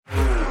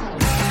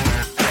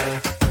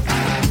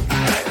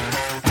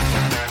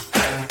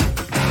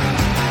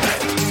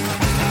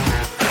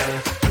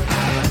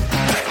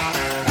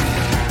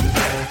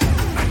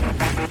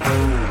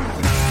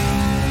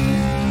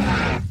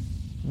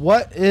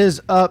What is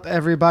up,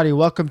 everybody?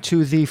 Welcome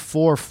to the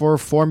 4for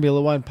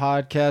Formula One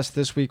podcast.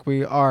 This week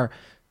we are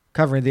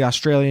covering the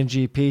Australian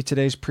GP.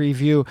 Today's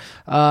preview.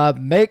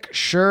 Make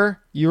sure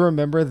you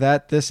remember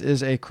that this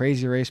is a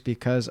crazy race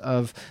because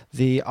of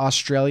the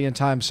Australian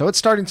time. So it's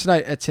starting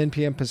tonight at 10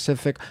 p.m.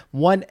 Pacific,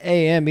 1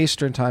 a.m.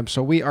 Eastern time.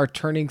 So we are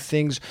turning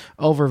things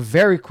over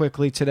very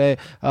quickly today.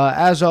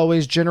 As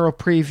always, general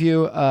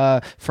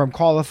preview from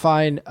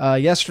qualifying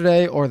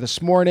yesterday or this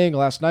morning,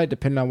 last night,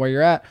 depending on where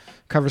you're at.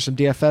 Cover some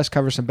DFS,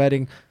 cover some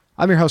betting.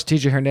 I'm your host,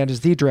 TJ Hernandez,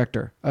 the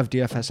director of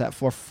DFS at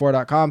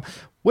 4for4.com,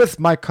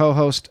 with my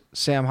co-host,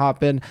 Sam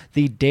Hoppin,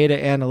 the data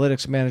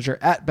analytics manager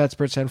at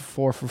BetSperts and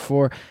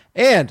 4for4,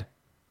 and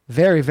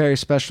very, very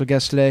special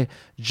guest today,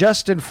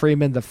 Justin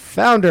Freeman, the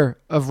founder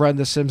of Run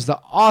the Sims, the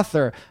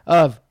author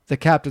of the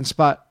Captain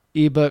Spot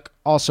ebook,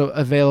 also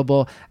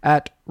available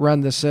at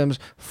Run the Sims.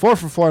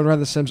 4for4 and Run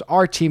the Sims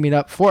are teaming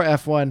up for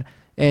F1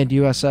 and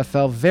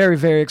USFL. Very,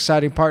 very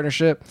exciting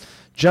partnership.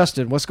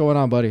 Justin, what's going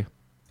on, buddy?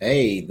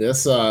 Hey,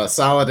 this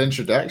solid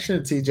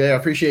introduction, TJ. I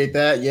appreciate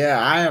that. Yeah,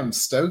 I am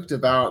stoked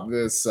about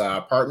this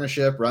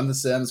partnership, Run the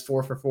Sims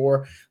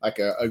 4for4, like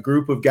a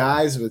group of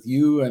guys with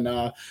you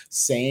and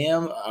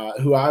Sam,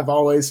 who I've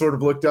always sort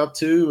of looked up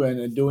to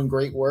and doing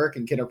great work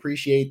and can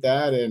appreciate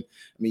that. And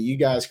I mean, you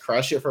guys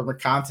crush it from a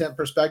content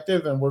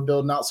perspective, and we're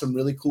building out some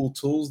really cool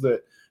tools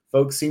that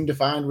folks seem to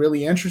find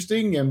really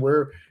interesting. And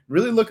we're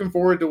really looking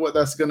forward to what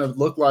that's going to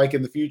look like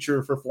in the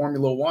future for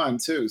Formula One,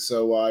 too.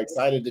 So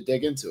excited to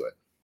dig into it.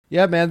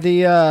 Yeah, man.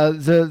 The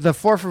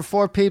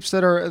 4for4 peeps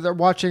that are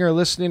watching or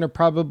listening are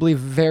probably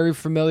very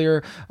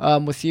familiar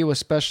with you,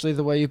 especially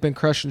the way you've been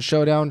crushing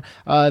Showdown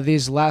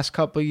these last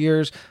couple of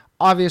years.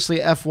 Obviously,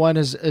 F1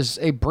 is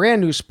a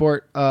brand new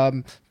sport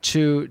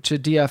to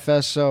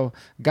DFS. So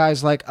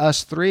guys like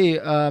us three,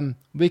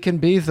 we can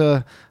be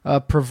the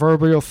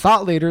proverbial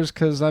thought leaders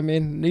because, I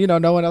mean, you know,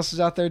 no one else is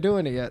out there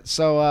doing it yet.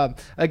 So,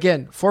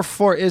 again,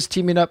 4for4 is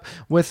teaming up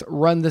with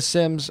Run the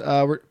Sims.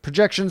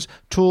 Projections,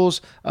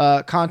 tools,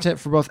 content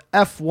for both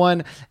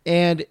F1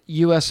 and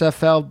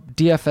USFL,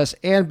 DFS,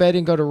 and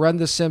betting. Go to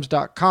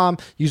runthesims.com.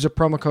 Use a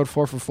promo code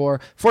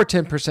 4for4 for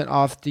 10%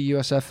 off the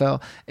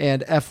USFL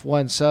and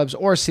F1 subs,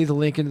 or see the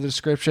link in the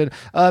description.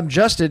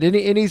 Justin,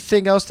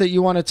 anything else that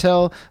you want to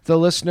tell the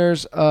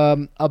listeners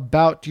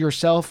about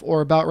yourself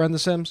or about Run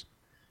the Sims?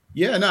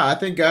 Yeah, no, I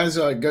think guys,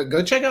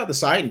 go check out the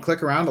site and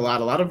click around a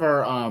lot. A lot of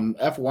our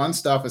F1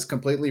 stuff is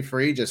completely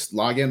free. Just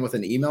log in with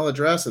an email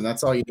address, and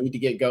that's all you need to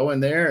get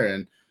going there.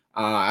 And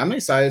I'm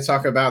excited to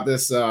talk about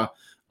this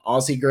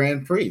Aussie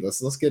Grand Prix.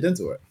 Let's get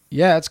into it.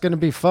 Yeah, it's going to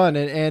be fun.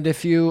 And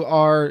if you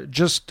are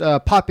just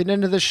popping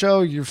into the show,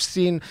 you've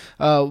seen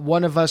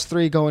one of us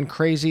three going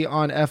crazy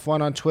on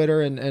F1 on Twitter,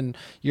 and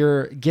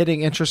you're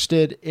getting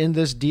interested in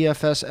this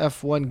DFS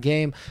F1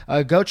 game,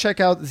 go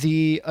check out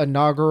the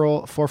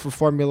inaugural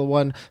 4for4mula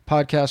 1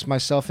 podcast.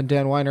 Myself and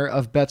Dan Weiner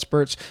of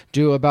BetSperts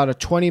do about a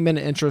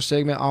 20-minute intro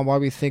segment on why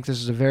we think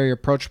this is a very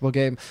approachable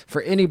game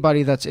for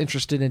anybody that's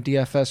interested in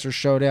DFS or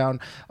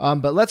Showdown.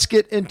 But let's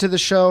get into the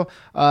show.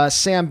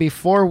 Sam,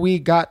 before we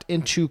got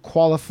into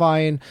qualifying,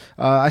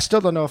 I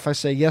still don't know if I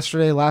say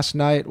yesterday, last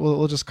night.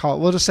 We'll just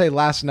say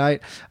last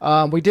night.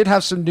 We did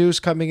have some news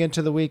coming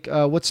into the week.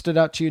 What stood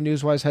out to you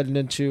news-wise heading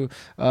into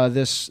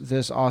this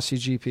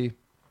Aussie GP?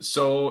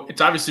 So it's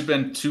obviously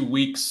been 2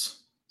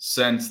 weeks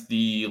since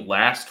the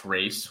last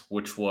race,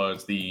 which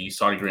was the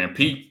Saudi Grand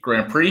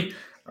Prix.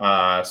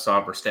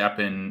 Saw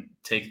Verstappen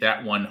take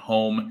that one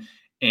home,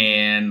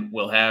 and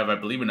we'll have, I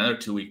believe, another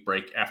 2-week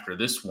break after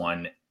this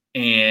one.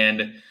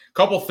 And a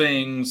couple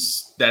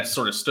things that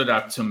sort of stood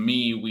out to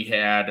me. We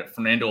had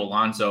Fernando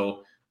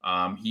Alonso.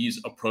 He's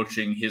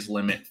approaching his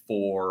limit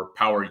for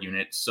power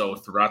units. So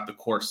throughout the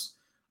course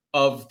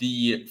of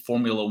the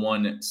Formula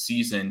One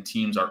season,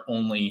 teams are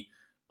only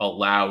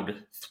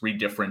allowed 3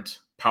 different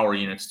power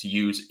units to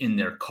use in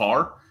their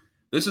car.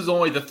 This is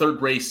only the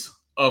 3rd race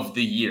of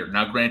the year.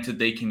 Now, granted,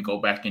 they can go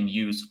back and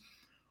use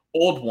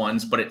old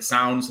ones, but it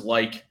sounds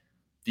like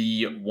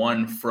the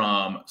one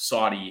from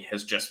Saudi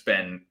has just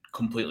been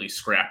completely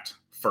scrapped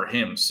for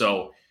him.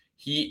 So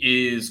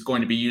he is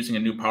going to be using a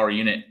new power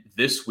unit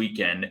this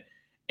weekend.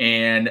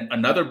 And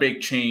another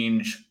big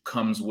change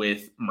comes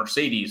with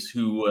Mercedes,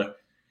 who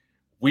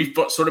we've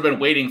sort of been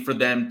waiting for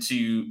them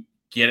to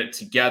get it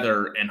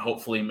together and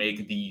hopefully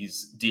make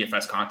these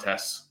DFS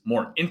contests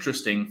more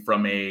interesting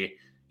from a,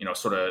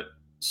 sort of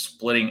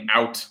splitting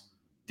out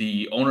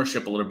the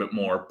ownership a little bit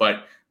more.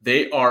 But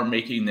they are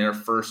making their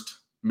first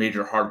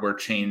major hardware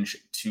change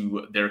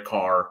to their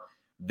car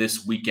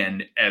this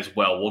weekend as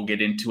well. We'll get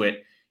into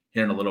it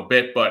here in a little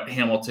bit, but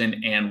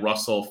Hamilton and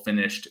Russell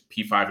finished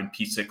P5 and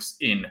P6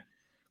 in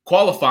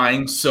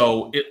qualifying.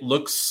 So it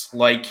looks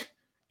like,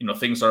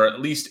 things are at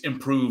least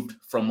improved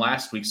from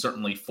last week,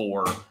 certainly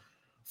for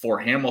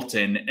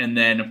Hamilton. And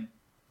then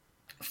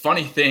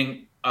funny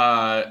thing,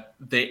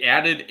 they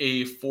added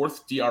a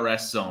 4th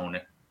DRS zone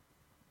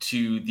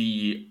to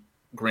the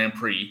Grand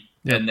Prix.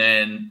 Yep. And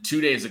then 2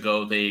 days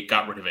ago, they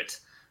got rid of it.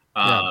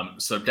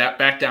 So that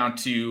back down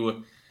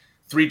to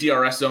 3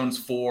 DRS zones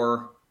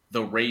for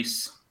the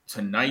race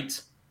tonight.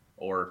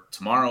 or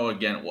tomorrow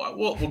again.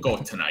 We'll go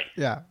with tonight.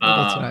 Yeah, we'll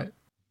go tonight.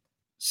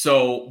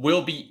 So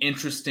will be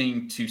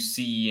interesting to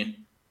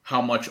see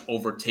how much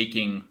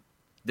overtaking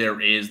there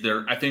is.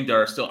 I think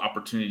there are still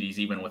opportunities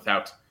even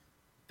without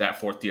that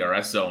fourth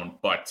DRS zone,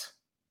 but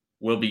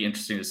will be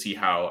interesting to see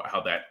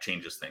how that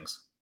changes things.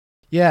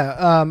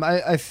 Yeah,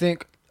 I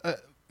think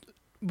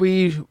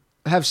we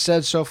have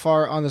said so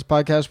far on this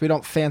podcast, we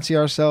don't fancy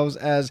ourselves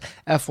as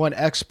F1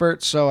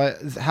 experts. So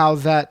how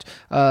that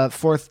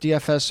fourth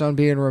DFS zone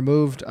being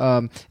removed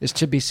is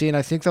to be seen.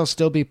 I think there'll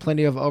still be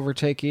plenty of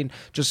overtaking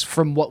just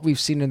from what we've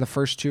seen in the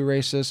first two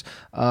races,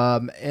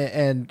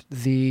 and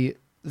the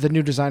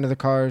new design of the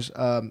cars.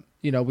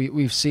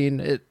 We've seen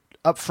it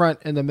up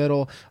front, in the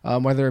middle,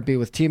 whether it be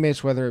with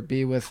teammates, whether it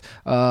be with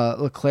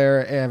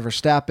Leclerc and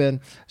Verstappen.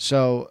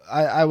 So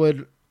I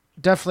would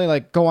definitely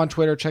go on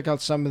Twitter, check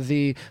out some of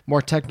the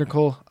more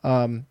technical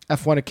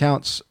F1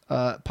 accounts,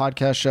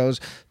 podcast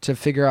shows to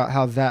figure out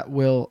how that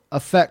will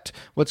affect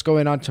what's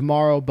going on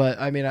tomorrow.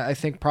 But I mean, I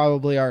think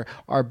probably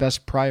our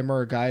best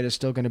primer guide is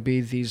still going to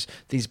be these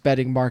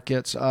betting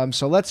markets.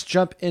 So let's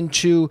jump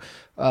into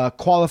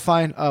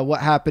qualifying. What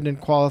happened in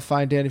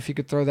qualifying, Dan? If you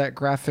could throw that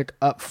graphic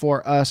up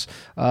for us.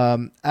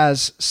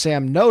 As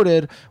Sam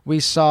noted, we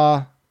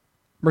saw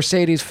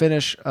Mercedes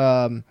finish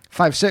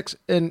 5-6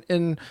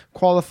 in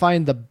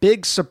qualifying. The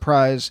big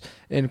surprise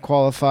in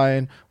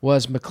qualifying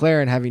was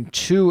McLaren having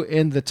 2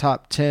 in the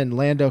top 10.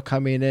 Lando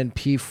coming in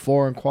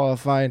P4 in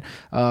qualifying,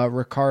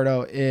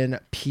 Ricciardo in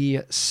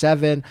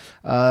P7.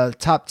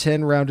 Top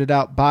 10 rounded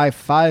out by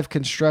 5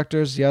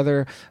 constructors. The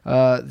other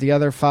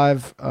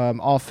 5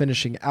 all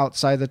finishing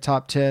outside the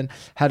top 10.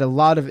 Had a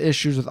lot of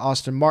issues with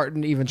Aston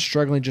Martin, even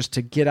struggling just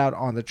to get out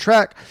on the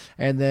track.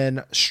 And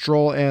then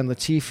Stroll and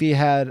Latifi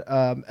had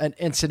an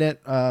incident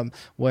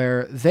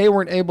where they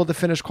weren't able to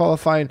finish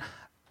qualifying.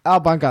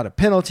 Albon got a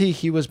penalty.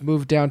 He was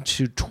moved down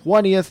to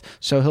 20th,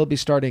 so he'll be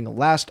starting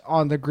last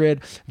on the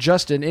grid.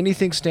 Justin,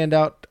 anything stand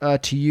out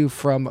to you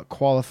from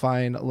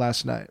qualifying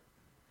last night?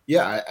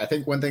 Yeah, I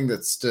think one thing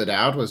that stood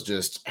out was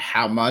just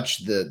how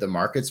much the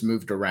markets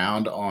moved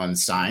around on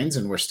Sainz,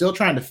 and we're still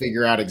trying to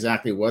figure out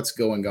exactly what's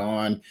going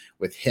on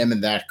with him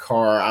and that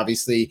car.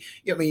 Obviously,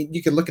 I mean,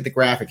 you can look at the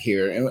graphic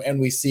here,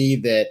 and we see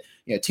that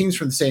teams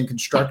from the same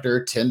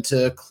constructor tend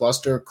to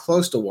cluster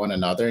close to one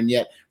another, and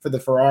yet for the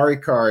Ferrari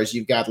cars,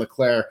 you've got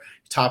Leclerc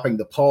topping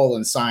the pole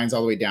and Sainz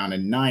all the way down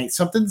in ninth.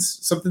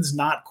 Something's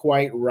not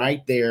quite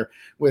right there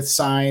with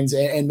Sainz,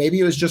 and maybe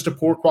it was just a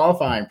poor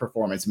qualifying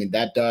performance. I mean,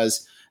 that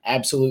does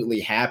absolutely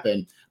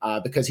happen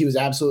because he was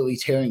absolutely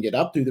tearing it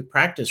up through the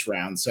practice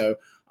round. So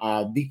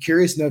be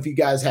curious to know if you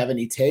guys have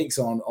any takes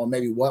on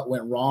maybe what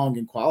went wrong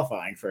in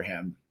qualifying for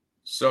him.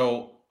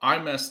 So I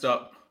messed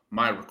up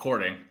my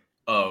recording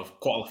of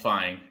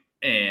qualifying,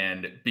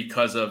 and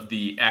because of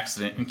the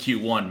accident in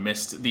Q1,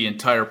 missed the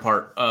entire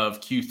part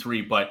of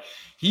Q3, but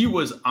he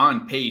was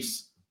on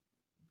pace,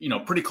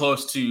 pretty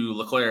close to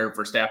Leclerc,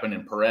 Verstappen,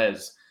 and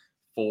Perez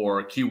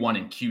for Q1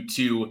 and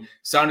Q2.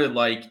 Sounded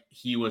like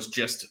he was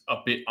just a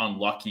bit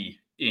unlucky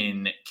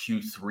in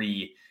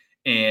Q3.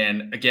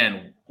 And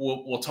again,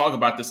 we'll talk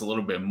about this a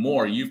little bit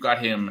more. You've got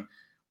him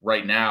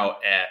right now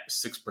at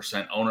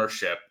 6%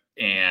 ownership,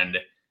 and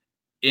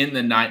in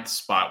the 9th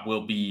spot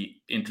will be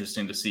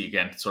interesting to see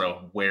again, sort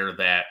of where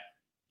that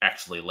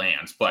actually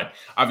lands. But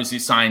obviously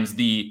Sainz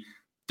the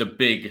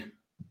big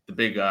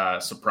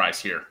surprise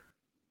here.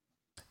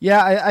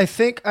 Yeah, I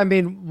think,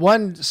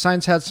 one,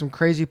 Sainz had some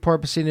crazy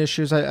porpoising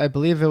issues. I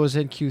believe it was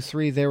in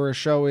Q3. They were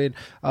showing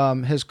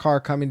his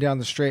car coming down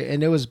the straight,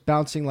 and it was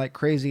bouncing like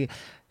crazy.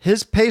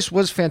 His pace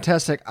was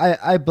fantastic.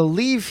 I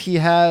believe he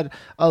had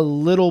a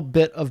little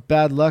bit of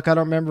bad luck. I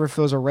don't remember if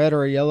it was a red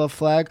or a yellow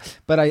flag,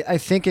 but I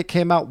think it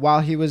came out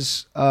while he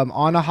was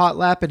on a hot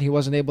lap and he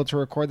wasn't able to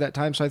record that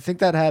time. So I think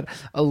that had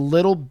a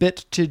little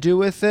bit to do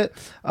with it.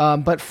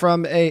 But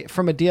from a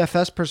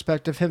DFS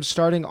perspective, him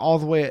starting all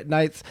the way at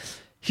 9th,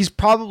 he's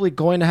probably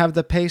going to have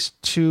the pace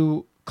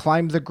to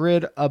climb the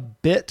grid a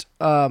bit,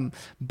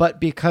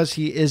 but because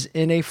he is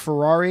in a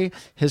Ferrari,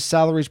 his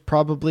salary is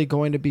probably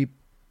going to be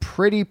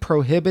pretty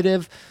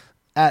prohibitive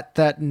at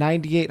that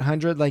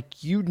 9,800.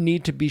 Like, you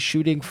need to be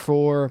shooting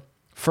for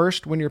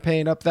first when you're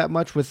paying up that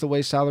much with the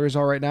way salaries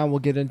are right now. We'll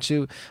get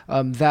into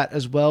that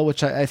as well,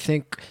 which I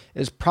think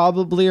is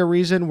probably a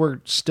reason we're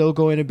still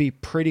going to be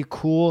pretty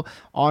cool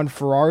on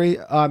Ferrari.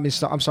 I'm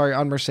sorry,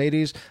 on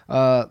Mercedes.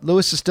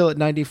 Lewis is still at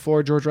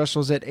 94. George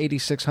Russell's at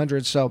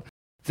 8,600. So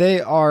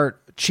they are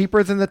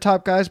cheaper than the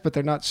top guys, but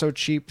they're not so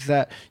cheap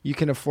that you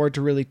can afford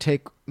to really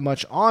take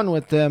much on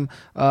with them.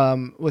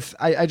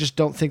 I just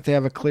don't think they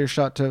have a clear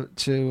shot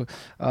to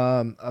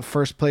a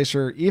first place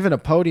or even a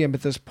podium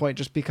at this point,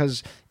 just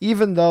because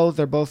even though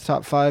they're both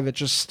top 5, it's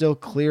just still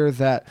clear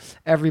that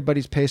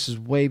everybody's pace is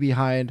way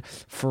behind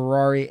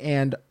Ferrari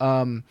and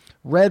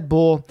Red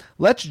Bull.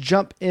 Let's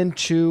jump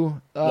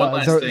into one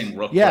last thing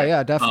real quick.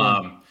 Yeah,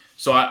 definitely.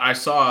 So I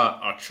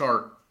saw a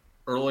chart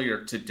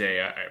earlier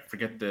today. I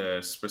forget the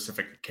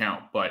specific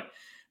account, but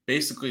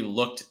basically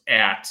looked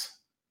at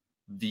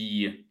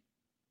the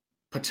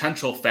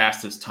potential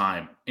fastest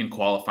time in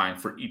qualifying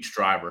for each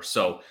driver.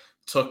 So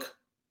took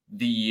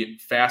the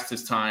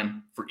fastest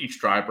time for each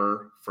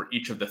driver for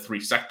each of the 3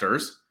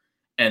 sectors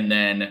and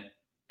then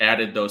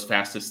added those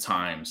fastest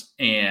times.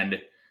 And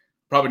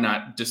probably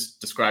not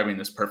just describing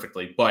this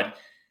perfectly, but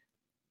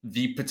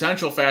the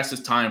potential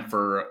fastest time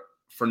for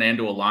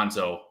Fernando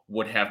Alonso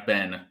would have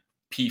been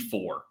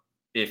P4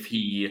 if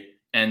he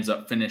ends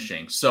up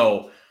finishing.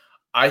 So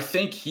I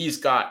think he's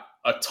got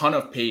a ton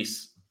of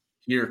pace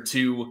here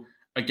too.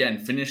 Again,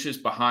 finishes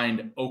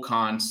behind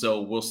Ocon.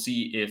 So we'll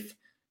see if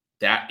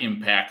that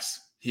impacts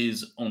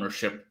his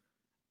ownership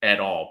at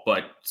all.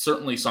 But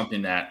certainly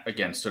something that,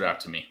 again, stood out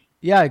to me.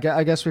 Yeah,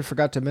 I guess we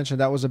forgot to mention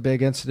that was a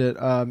big incident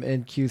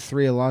in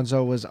Q3.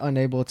 Alonso was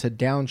unable to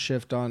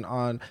downshift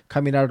on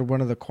coming out of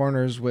one of the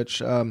corners,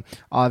 which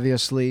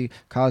obviously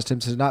caused him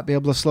to not be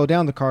able to slow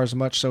down the car as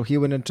much. So he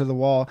went into the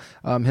wall.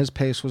 His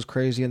pace was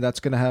crazy, and that's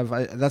gonna have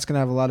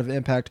a lot of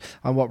impact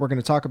on what we're going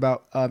to talk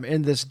about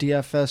in this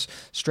DFS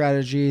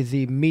strategy,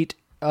 the meat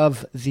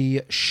of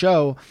the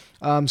show.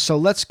 So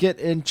let's get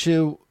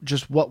into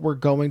just what we're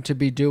going to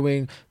be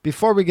doing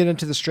before we get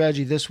into the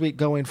strategy this week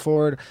going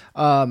forward.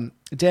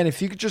 Dan,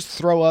 if you could just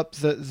throw up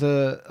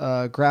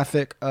the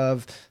graphic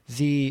of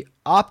the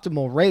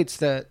optimal rates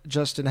that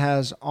Justin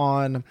has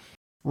on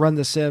Run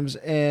the Sims.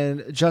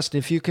 And Justin,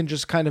 if you can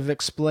just kind of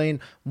explain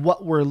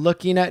what we're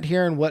looking at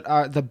here and what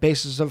the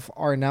basis of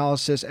our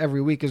analysis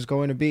every week is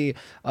going to be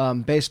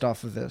based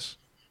off of this.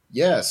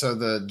 Yeah, so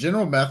the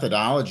general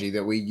methodology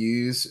that we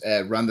use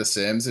at Run the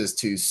Sims is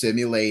to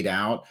simulate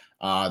out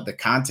the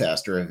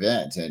contest or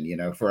event.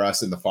 And, for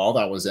us in the fall,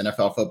 that was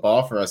NFL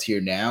football. For us here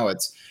now,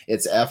 it's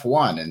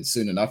F1, and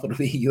soon enough it'll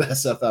be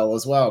USFL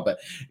as well. But,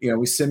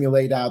 we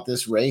simulate out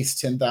this race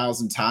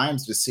 10,000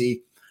 times to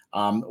see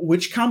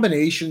which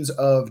combinations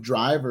of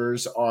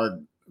drivers are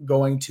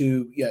going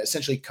to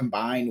essentially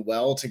combine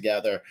well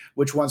together,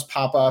 which ones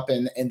pop up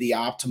in the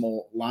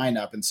optimal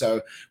lineup. And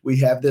so we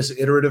have this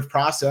iterative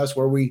process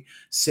where we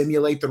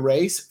simulate the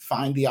race,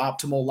 find the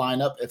optimal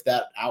lineup if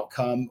that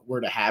outcome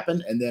were to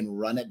happen, and then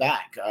run it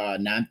back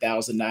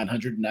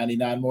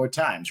 9,999 more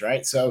times,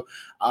 right? So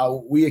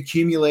we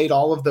accumulate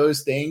all of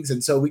those things.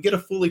 And so we get a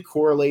fully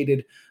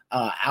correlated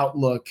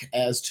outlook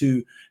as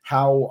to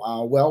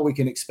how well we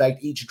can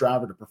expect each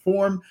driver to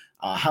perform,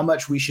 how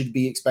much we should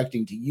be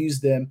expecting to use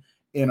them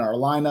in our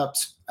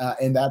lineups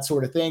and that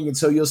sort of thing. And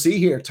so you'll see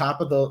here, top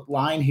of the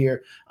line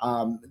here,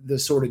 the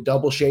sort of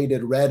double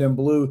shaded red and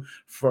blue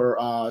for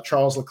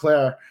Charles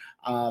Leclerc.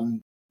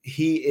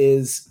 He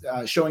is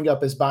showing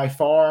up as by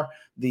far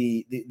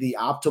the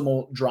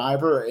optimal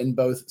driver in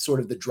both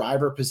sort of the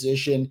driver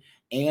position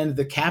and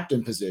the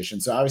captain position.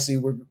 So obviously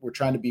we're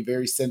trying to be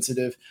very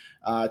sensitive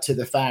to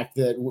the fact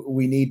that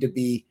we need to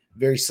be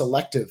very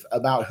selective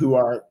about who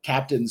our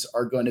captains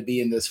are going to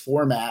be in this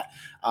format.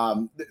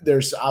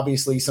 There's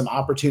obviously some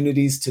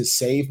opportunities to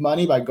save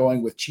money by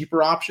going with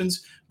cheaper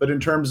options, but in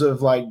terms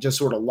of like just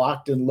sort of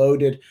locked and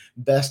loaded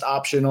best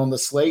option on the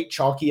slate,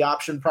 chalky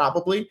option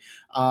probably,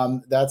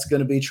 that's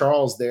going to be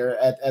Charles there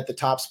at the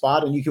top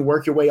spot. And you can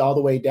work your way all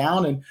the way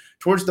down, and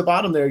towards the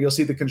bottom there, you'll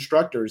see the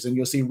constructors, and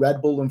you'll see Red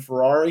Bull and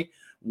Ferrari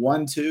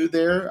 1, 2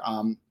 there.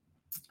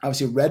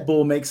 Obviously, Red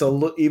Bull makes a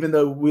look, even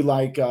though we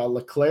like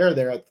Leclerc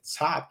there at the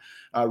top,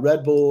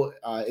 Red Bull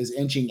is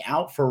inching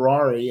out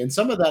Ferrari. And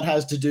some of that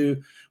has to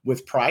do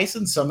with price,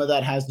 and some of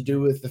that has to do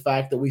with the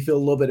fact that we feel a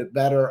little bit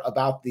better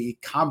about the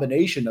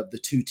combination of the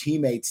two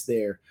teammates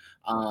there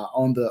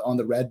on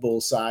the Red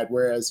Bull side.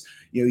 Whereas,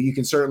 you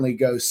can certainly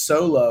go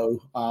solo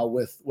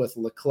with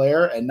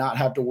Leclerc and not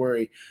have to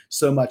worry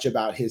so much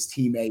about his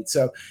teammates.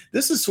 So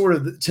this is sort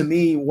of, to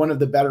me, one of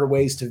the better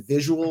ways to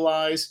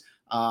visualize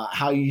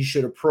how you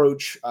should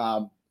approach,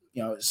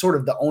 sort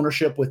of the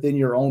ownership within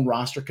your own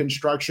roster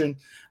construction.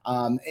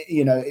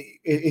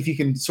 If you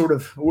can sort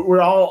of,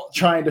 we're all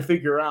trying to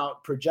figure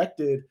out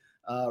projected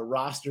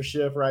roster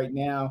shift right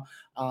now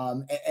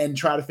and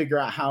try to figure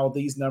out how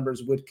these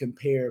numbers would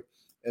compare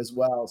as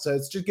well. So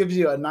it just gives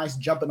you a nice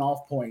jumping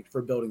off point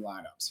for building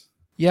lineups.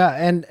 Yeah,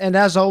 and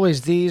as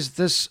always,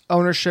 this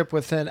ownership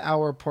within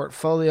our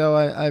portfolio.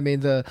 I mean,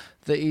 the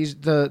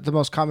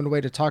most common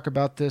way to talk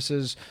about this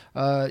is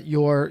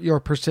your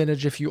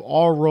percentage. If you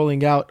are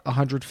rolling out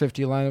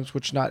 150 lineups,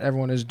 which not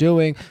everyone is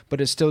doing, but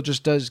it still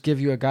just does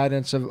give you a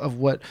guidance of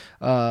what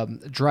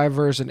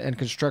drivers and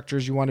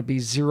constructors you want to be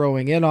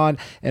zeroing in on.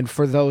 And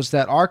for those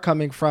that are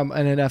coming from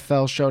an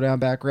NFL showdown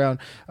background,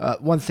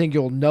 one thing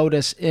you'll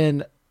notice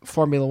in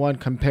Formula One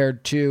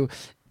compared to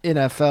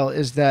NFL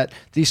is that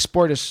the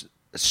sport is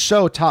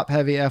so top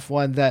heavy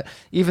F1 that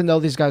even though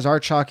these guys are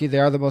chalky, they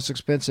are the most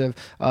expensive.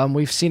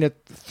 We've seen it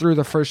through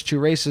the first 2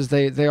 races.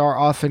 They are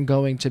often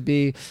going to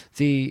be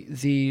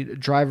the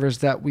drivers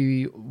that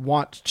we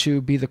want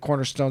to be the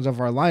cornerstones of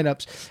our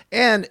lineups.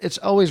 And it's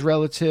always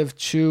relative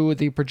to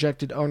the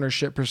projected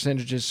ownership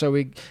percentages. So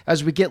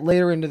as we get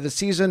later into the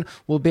season,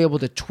 we'll be able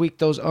to tweak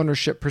those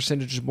ownership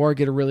percentages more,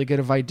 get a really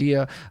good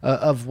idea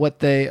of what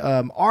they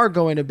are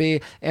going to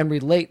be, and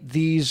relate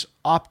these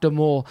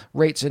optimal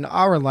rates in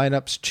our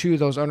lineups to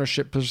those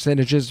ownership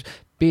percentages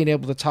being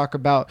able to talk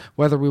about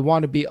whether we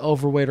want to be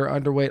overweight or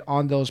underweight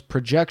on those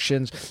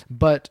projections.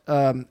 But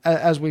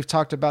as we've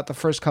talked about the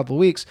first couple of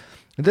weeks,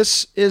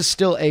 this is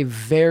still a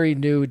very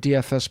new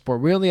DFS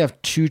sport. We only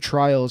have 2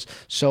 trials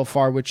so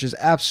far, which is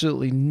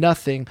absolutely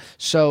nothing.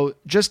 So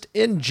just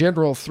in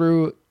general,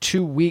 through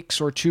 2 weeks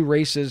or 2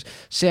 races,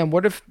 Sam,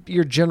 what have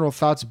your general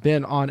thoughts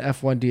been on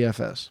F1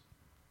 DFS?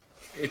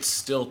 It's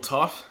still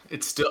tough.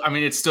 It's still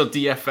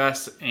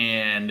DFS,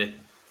 and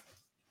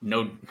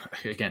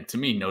to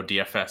me, no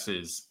DFS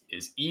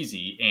is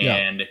easy.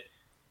 And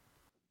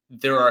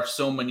there are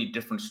so many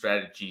different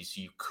strategies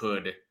you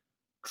could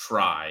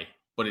try,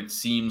 but it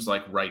seems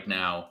like right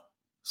now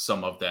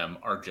some of them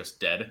are just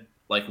dead.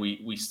 Like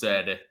we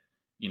said,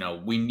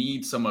 we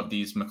need some of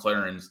these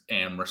McLarens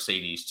and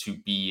Mercedes to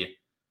be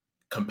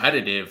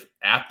competitive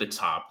at the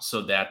top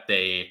so that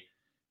they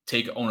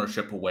take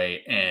ownership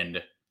away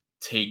and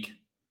take,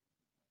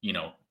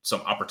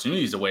 some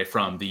opportunities away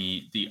from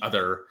the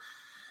other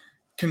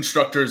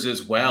constructors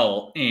as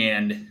well.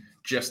 And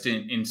just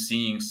in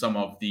seeing some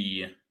of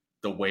the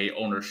way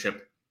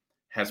ownership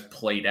has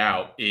played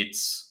out,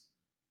 it's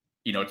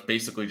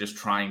basically just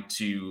trying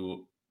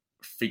to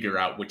figure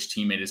out which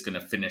teammate is going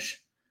to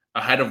finish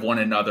ahead of one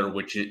another,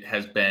 which it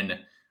has been,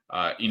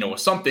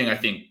 something I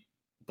think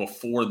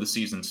before the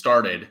season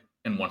started.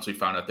 And once we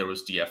found out there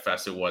was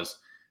DFS, it was,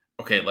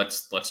 okay,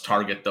 let's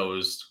target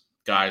those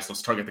guys.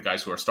 Let's target the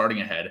guys who are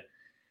starting ahead.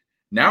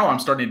 Now I'm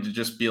starting to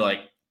just be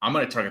like, I'm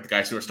going to target the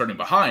guys who are starting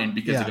behind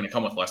because they're going to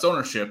come with less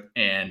ownership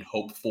and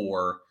hope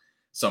for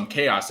some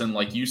chaos. And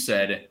like you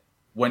said,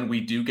 when we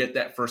do get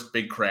that first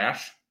big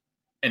crash,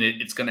 and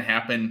it's going to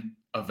happen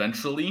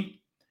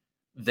eventually,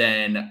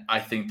 then I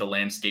think the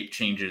landscape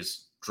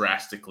changes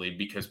drastically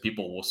because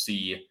people will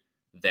see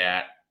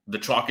that the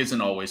chalk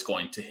isn't always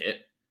going to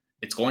hit.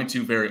 It's going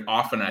to very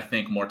often, I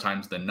think, more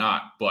times than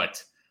not,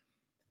 but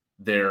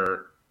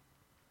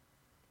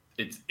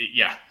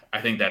I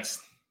think that's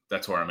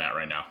where I'm at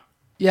right now.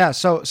 Yeah,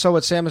 so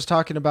what Sam is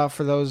talking about,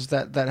 for those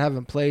that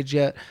haven't played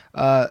yet,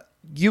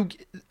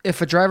 if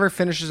a driver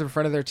finishes in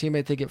front of their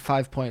teammate, they get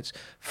 5 points.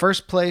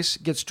 First place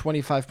gets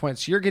 25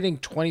 points. You're getting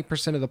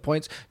 20% of the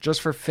points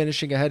just for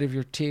finishing ahead of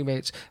your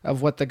teammates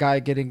of what the guy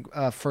getting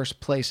first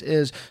place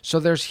is. So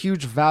there's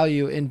huge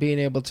value in being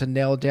able to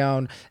nail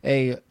down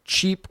a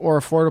cheap or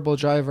affordable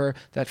driver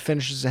that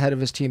finishes ahead of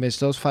his teammates.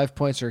 Those 5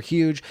 points are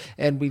huge,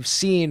 and we've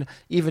seen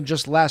even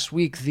just last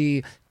week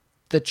the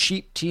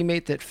cheap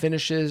teammate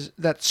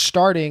that's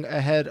starting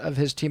ahead of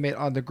his teammate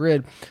on the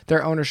grid,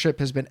 their ownership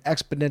has been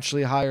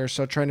exponentially higher.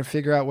 So trying to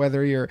figure out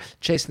whether you're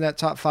chasing that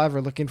top 5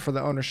 or looking for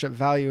the ownership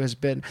value has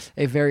been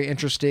a very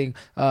interesting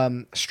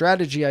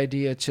strategy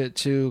idea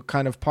to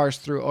kind of parse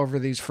through over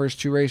these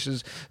first 2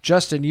 races.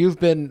 Justin,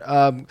 you've been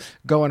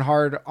going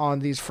hard on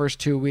these first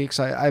 2 weeks.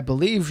 I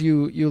believe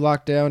you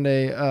locked down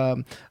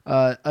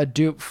a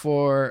dupe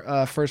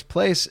for first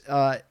place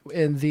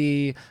in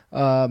the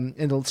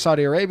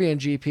Saudi Arabian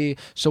GP.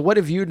 So what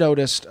have you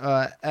noticed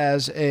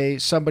as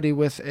somebody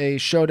with a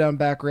showdown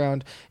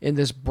background in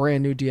this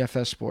brand new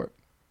DFS sport?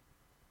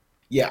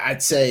 Yeah,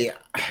 I'd say,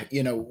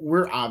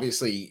 we're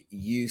obviously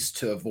used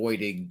to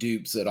avoiding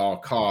dupes at all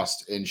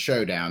costs in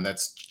showdown.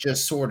 That's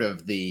just sort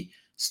of the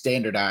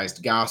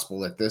standardized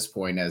gospel at this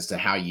point as to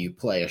how you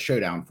play a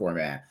showdown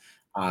format.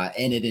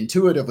 And it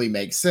intuitively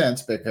makes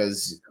sense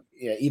because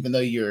even though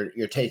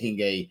you're taking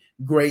a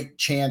great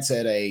chance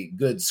at a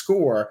good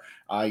score,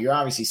 you're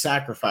obviously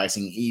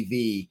sacrificing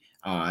EV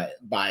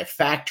by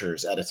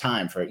factors at a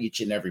time for each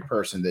and every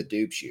person that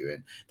dupes you.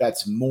 And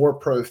that's more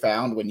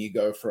profound when you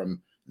go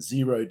from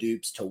 0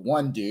 dupes to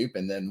 1 dupe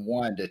and then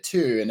 1 to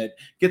 2. And it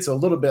gets a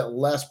little bit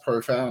less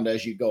profound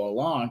as you go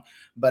along.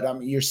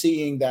 But you're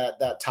seeing that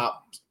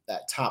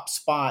top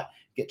spot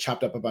get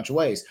chopped up a bunch of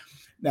ways.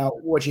 Now,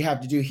 what you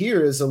have to do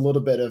here is a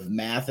little bit of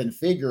math and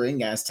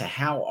figuring as to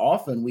how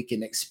often we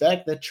can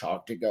expect the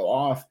chalk to go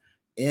off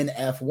in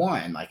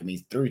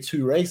F1. Through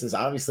 2 races,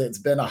 obviously it's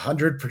been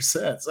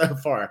 100% so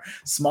far.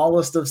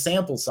 Smallest of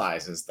sample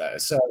sizes, though.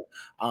 So,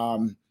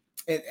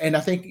 and I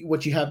think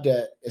what you have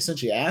to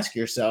essentially ask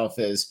yourself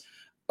is,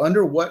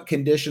 under what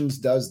conditions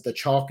does the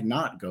chalk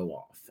not go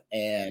off?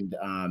 And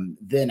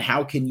then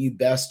how can you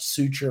best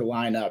suit your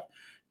lineup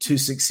to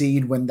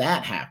succeed when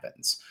that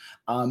happens?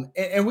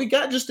 And we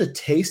got just a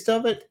taste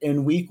of it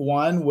in week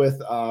 1 with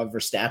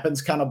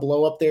Verstappen's kind of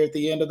blow up there at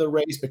the end of the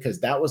race, because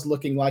that was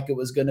looking like it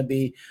was going to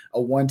be a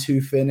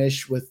 1-2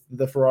 finish with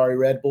the Ferrari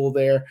Red Bull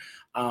there.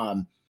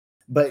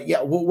 But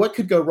yeah, what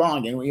could go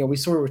wrong? And we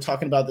sort of were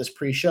talking about this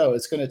pre-show.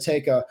 It's going to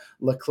take a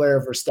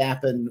Leclerc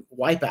Verstappen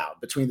wipeout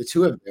between the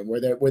two of them,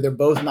 where they're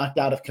both knocked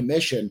out of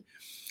commission.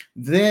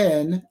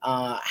 Then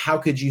how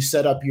could you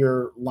set up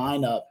your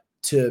lineup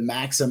to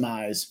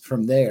maximize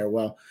from there?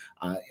 Well,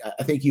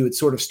 I think you would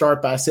sort of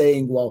start by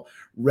saying, well,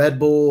 Red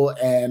Bull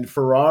and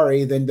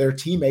Ferrari, then their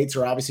teammates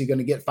are obviously going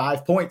to get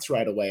 5 points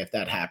right away if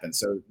that happens.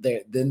 So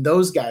then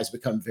those guys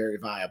become very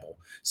viable.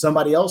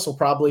 Somebody else will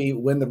probably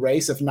win the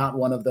race, if not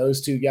one of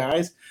those 2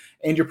 guys.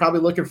 and you're probably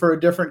looking for a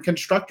different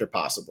constructor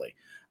possibly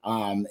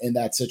in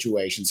that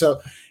situation.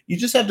 So you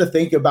just have to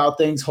think about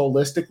things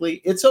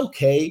holistically. It's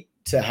okay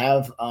to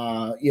have,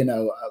 a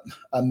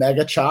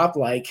mega chop.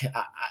 Like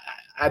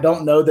I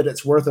don't know that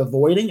it's worth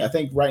avoiding. I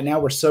think right now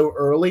we're so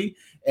early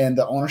and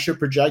the ownership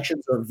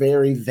projections are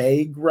very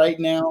vague right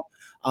now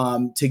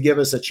to give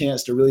us a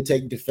chance to really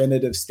take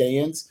definitive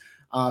stands.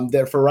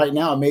 That for right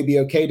now, it may be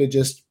okay to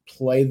just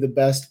play the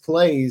best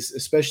plays,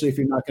 especially if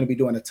you're not going to be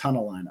doing a ton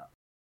of lineup.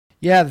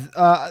 Yeah,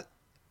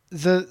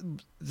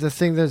 the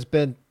thing that's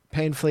been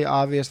painfully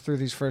obvious through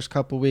these first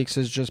couple weeks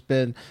has just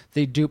been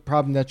the dupe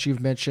problem that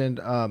you've mentioned.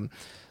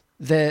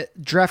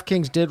 That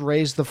DraftKings did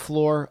raise the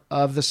floor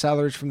of the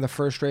salaries from the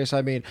first race.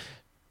 I mean,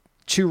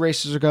 2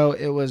 races ago,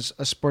 it was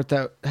a sport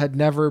that had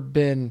never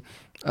been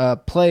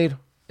played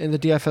in the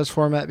DFS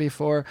format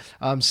before.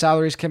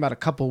 Salaries came out a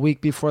couple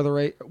weeks before the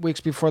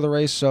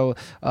race, so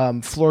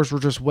floors were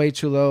just way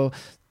too low.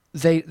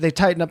 They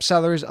tightened up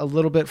salaries a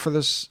little bit for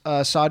this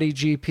Saudi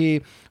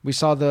GP. We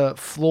saw the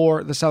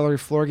salary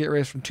floor get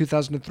raised from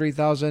 2,000 to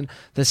 3,000.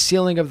 The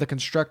ceiling of the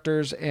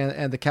constructors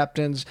and the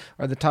captains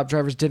or the top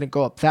drivers didn't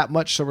go up that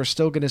much, so we're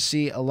still going to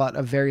see a lot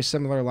of very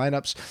similar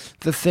lineups.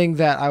 The thing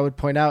that I would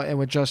point out, and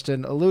what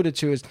Justin alluded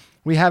to, is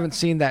we haven't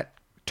seen that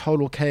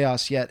total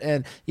chaos yet.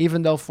 And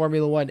even though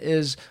Formula One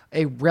is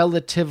a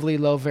relatively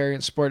low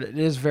variance sport, it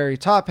is very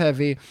top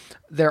heavy,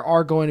 there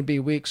are going to be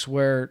weeks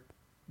where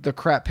the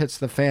crap hits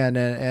the fan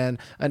and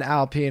an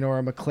Alpine or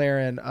a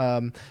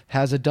McLaren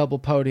has a double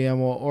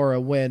podium or a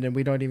win, and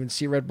we don't even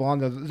see Red Bull on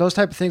there. Those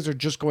type of things are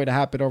just going to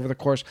happen over the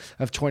course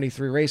of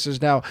 23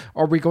 races. Now,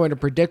 are we going to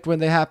predict when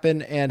they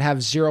happen and have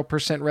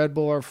 0% Red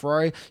Bull or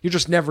Ferrari? You're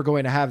just never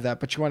going to have that,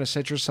 but you want to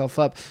set yourself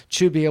up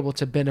to be able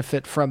to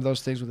benefit from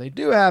those things when they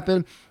do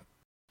happen.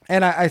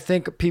 And I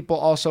think people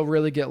also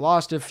really get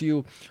lost if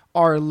you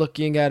are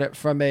looking at it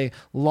from a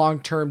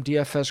long-term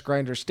DFS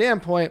grinder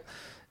standpoint.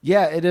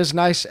 Yeah, it is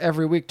nice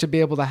every week to be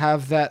able to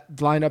have that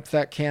lineup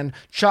that can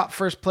chop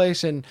first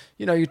place, and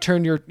you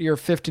turn your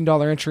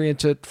 $15 entry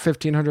into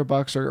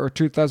 $1,500 or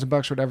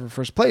 $2,000, whatever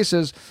first place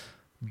is.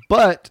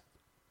 But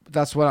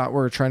that's what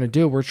we're trying to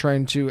do. We're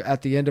trying to,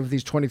 at the end of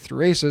these 23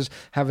 races,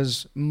 have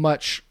as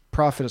much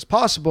profit as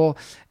possible.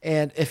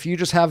 And if you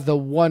just have the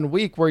 1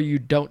 week where you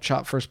don't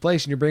chop first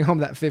place and you bring home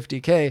that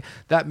 $50K,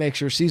 that makes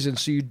your season.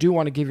 So you do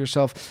want to give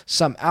yourself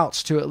some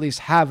outs to at least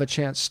have a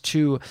chance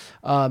to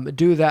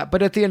do that.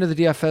 But at the end of the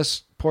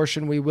DFS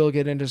portion, we will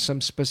get into some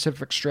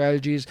specific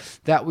strategies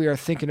that we are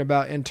thinking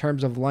about in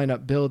terms of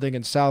lineup building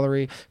and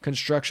salary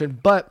construction.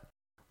 But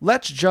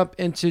let's jump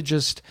into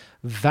just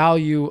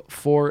value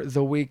for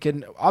the week.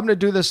 And I'm going to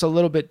do this a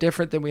little bit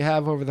different than we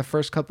have over the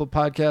first couple of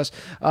podcasts.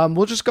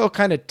 We'll just go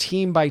kind of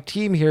team by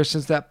team here,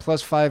 since that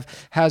 +5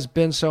 has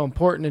been so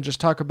important, and just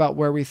talk about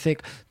where we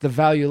think the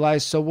value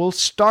lies. So we'll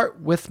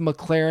start with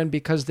McLaren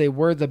because they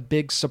were the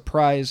big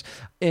surprise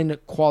in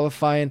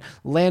qualifying.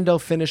 Lando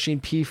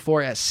finishing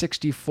P4 at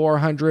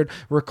 6,400.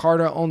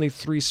 Ricciardo only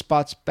 3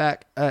 spots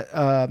back at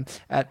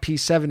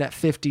P7 at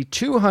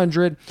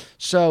 5,200.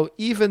 So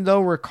even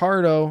though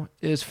Ricciardo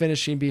is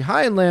finishing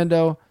behind Lando,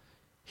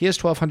 he has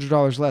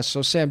 $1,200 less.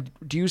 So Sam,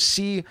 do you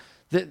see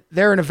that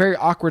they're in a very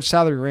awkward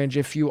salary range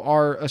if you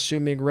are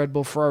assuming Red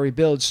Bull Ferrari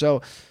build?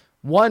 So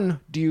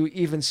 1, do you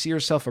even see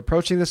yourself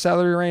approaching the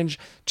salary range?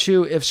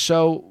 2, if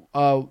so,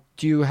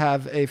 do you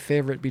have a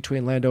favorite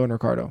between Lando and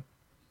Ricciardo?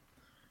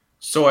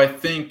 So I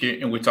think,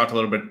 and we talked a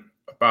little bit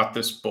about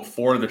this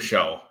before the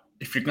show,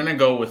 if you're going to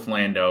go with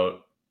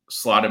Lando,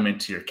 slot him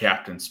into your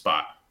captain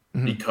spot,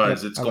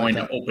 because it's going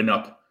to open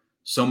up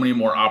so many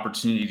more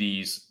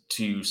opportunities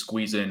to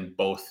squeeze in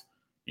both,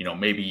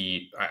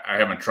 maybe I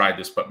haven't tried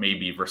this, but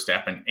maybe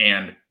Verstappen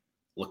and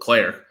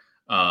Leclerc.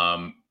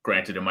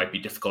 Granted, it might be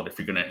difficult if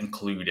you're going to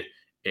include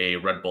a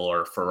Red Bull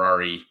or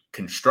Ferrari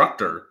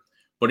constructor,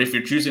 but if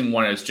you're choosing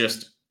one as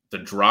just the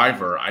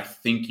driver, I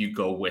think you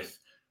go with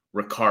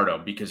Ricciardo,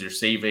 because you're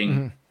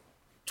saving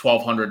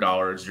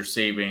 $1,200. You're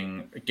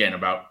saving, again,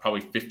 about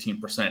probably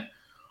 15%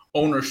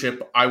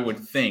 ownership, I would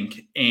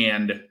think.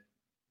 And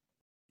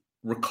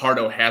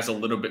Ricciardo has a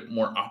little bit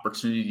more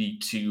opportunity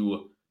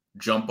to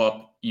jump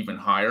up even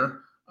higher,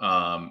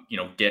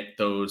 get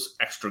those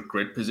extra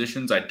grid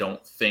positions. I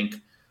don't think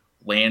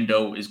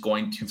Lando is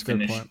going to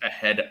finish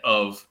ahead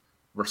of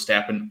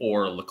Verstappen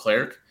or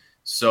Leclerc.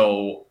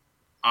 So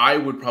I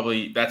would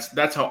probably,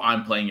 that's how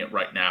I'm playing it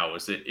right now,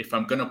 is that if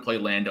I'm going to play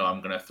Lando,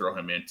 I'm going to throw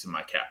him into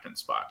my captain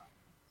spot.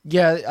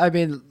 Yeah, I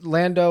mean,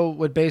 Lando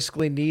would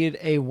basically need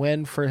a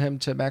win for him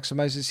to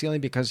maximize his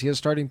ceiling, because he is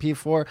starting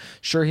P4.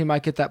 Sure, he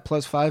might get that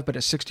 +5, but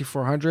at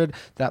 6,400,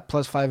 that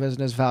 +5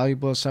 isn't as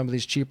valuable as some of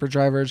these cheaper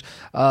drivers.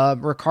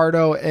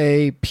 Ricciardo,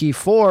 a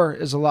P4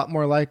 is a lot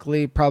more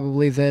likely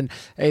probably than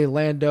a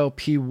Lando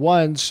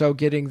P1, so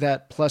getting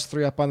that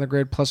 +3 up on the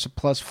grid plus a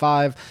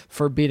 +5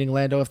 for beating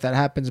Lando, if that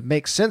happens,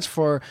 makes sense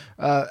for,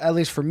 at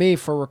least for me,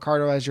 for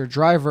Ricciardo as your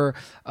driver.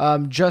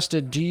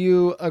 Justin, do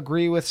you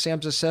agree with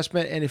Sam's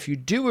assessment? And if you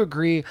do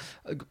agree,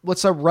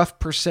 what's a rough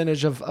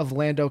percentage of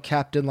Lando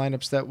captain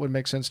lineups that would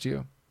make sense to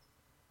you?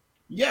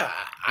 Yeah,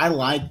 I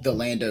like the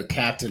Lando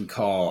captain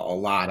call a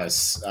lot.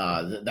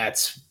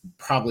 That's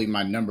probably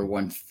my number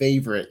one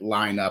favorite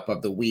lineup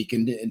of the week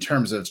in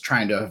terms of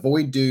trying to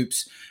avoid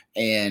dupes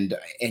and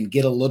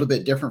get a little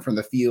bit different from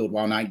the field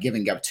while not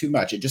giving up too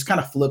much. It just kind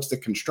of flips the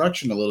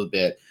construction a little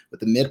bit with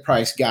the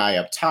mid-price guy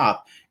up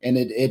top, and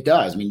it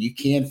does. I mean, you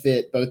can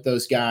fit both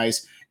those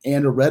guys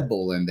and a Red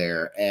Bull in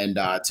there, and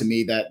to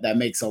me that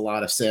makes a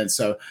lot of sense.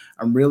 So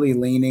I'm really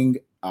leaning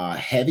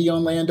heavy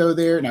on Lando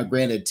there. Now,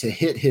 granted, to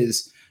hit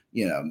his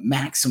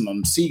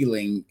maximum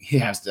ceiling, he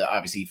has to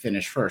obviously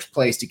finish first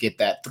place to get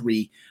that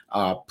three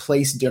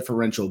place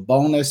differential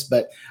bonus.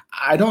 But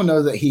I don't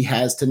know that he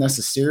has to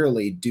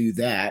necessarily do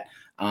that.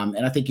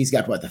 And I think he's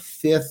got the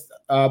fifth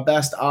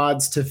best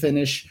odds to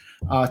finish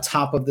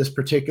top of this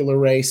particular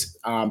race.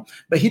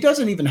 But he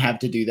doesn't even have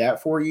to do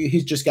that for you.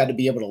 He's just got to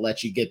be able to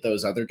let you get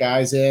those other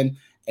guys in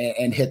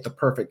and hit the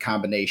perfect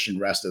combination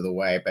rest of the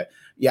way. But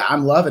yeah,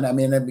 I'm loving it. I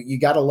mean, you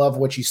got to love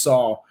what you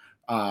saw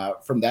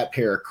from that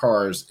pair of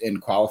cars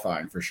in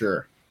qualifying for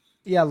sure.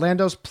 Yeah,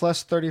 Lando's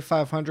plus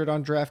 3,500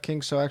 on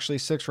DraftKings, so actually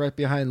 6 right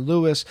behind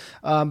Lewis.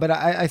 But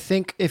I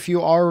think if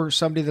you are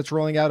somebody that's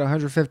rolling out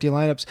 150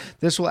 lineups,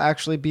 this will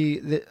actually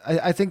be,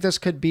 I think this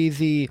could be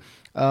the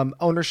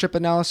ownership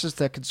analysis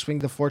that could swing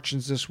the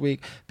fortunes this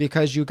week,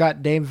 because you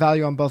got name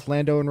value on both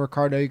Lando and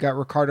Ricardo. You got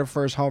Ricardo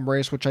for his home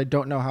race, which I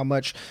don't know how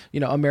much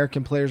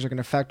American players are going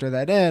to factor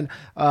that in.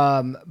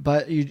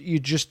 But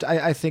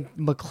I think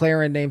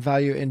McLaren name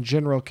value in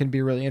general can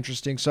be really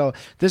interesting. So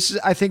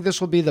I think this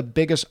will be the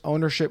biggest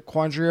ownership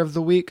quandary of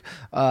the week.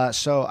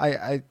 So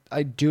I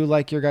do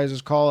like your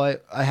guys' call.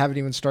 I haven't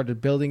even started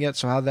building it,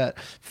 so how that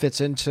fits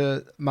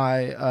into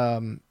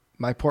my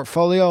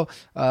portfolio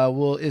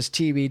is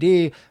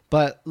TBD.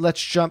 But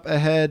let's jump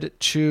ahead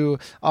to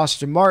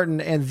Aston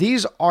Martin, and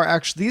these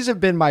have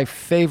been my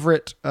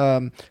favorite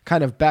kind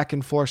of back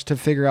and forth to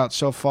figure out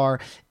so far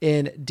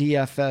in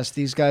DFS.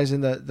 These guys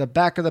in the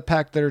back of the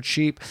pack that are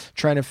cheap,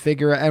 trying to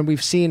figure out, and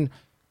we've seen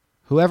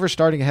whoever's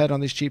starting ahead on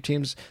these cheap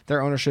teams,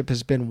 their ownership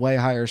has been way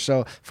higher.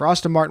 So for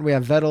Aston Martin, we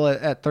have Vettel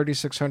at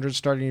 3,600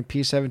 starting in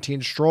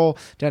P17, Stroll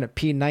down at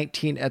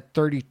P19 at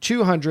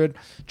 3,200.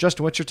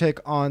 Justin, what's your take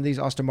on these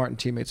Aston Martin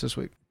teammates this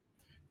week?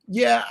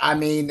 Yeah, I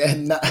mean,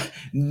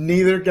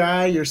 neither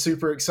guy you're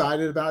super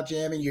excited about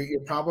jamming.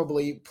 You're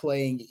probably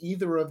playing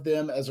either of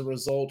them as a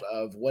result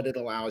of what it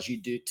allows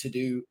you to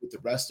do with the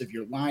rest of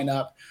your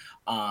lineup.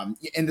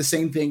 And the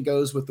same thing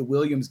goes with the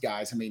Williams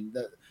guys. I mean,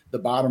 the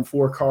bottom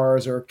four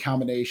cars are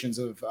combinations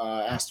of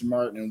Aston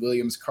Martin and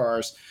Williams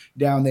cars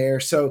down there.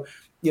 So,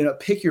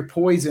 pick your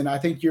poison. I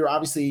think you're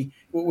obviously,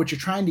 what you're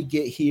trying to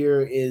get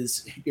here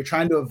is you're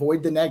trying to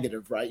avoid the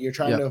negative, right? You're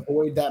trying to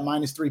avoid that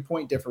minus 3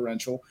 point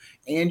differential,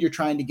 and you're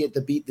trying to get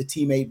the beat the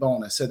teammate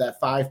bonus. So that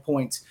 5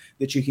 points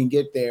that you can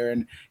get there.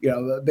 And,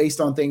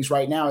 based on things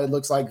right now, it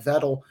looks like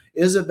Vettel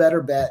is a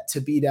better bet to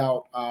beat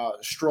out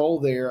Stroll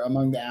there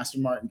among the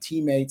Aston Martin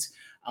teammates.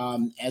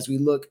 As we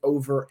look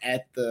over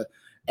at the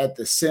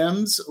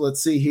Sims,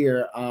 let's see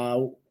here.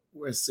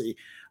 There's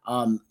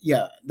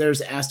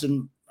the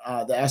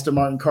Aston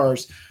Martin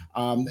cars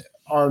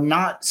are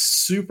not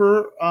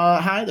super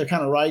high. They're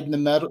kind of right in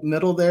the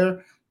middle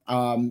there.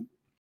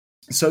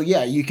 So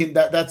yeah, you can,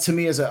 that to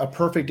me is a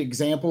perfect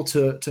example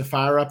to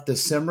fire up the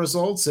sim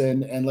results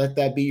and let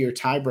that be your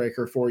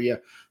tiebreaker for you.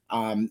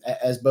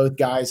 As both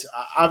guys,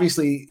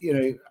 obviously,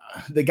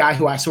 the guy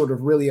who I sort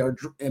of really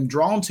am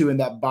drawn to in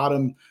that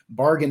bottom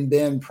bargain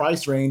bin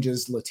price range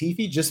is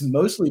Latifi, just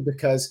mostly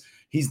because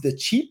he's the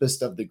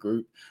cheapest of the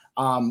group.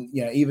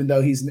 Even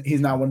though he's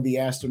not one of the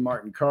Aston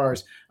Martin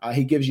cars,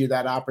 he gives you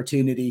that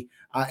opportunity.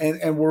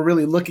 And we're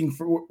really looking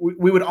for,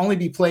 we would only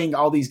be playing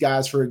all these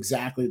guys for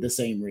exactly the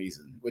same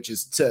reason, which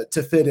is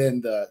to fit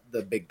in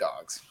the big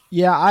dogs.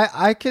 Yeah,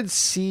 I could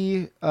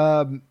see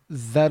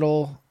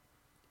Vettel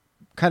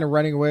kind of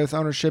running away with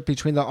ownership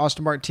between the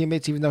Aston Martin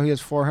teammates, even though he has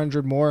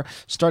 400 more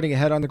starting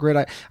ahead on the grid.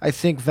 I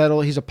think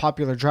Vettel, he's a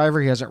popular driver.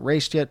 He hasn't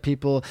raced yet.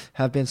 People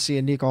have been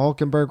seeing Nico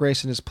Hulkenberg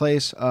race in his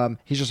place.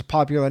 He's just a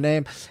popular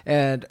name.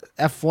 And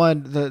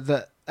F1,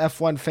 the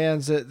F1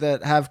 fans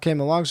that have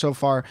came along so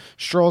far,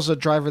 Stroll's a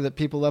driver that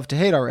people love to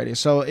hate already.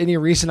 So any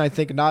reason I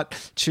think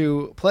not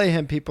to play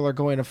him, people are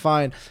going to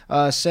find.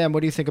 Sam,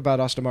 what do you think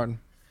about Aston Martin?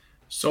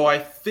 So I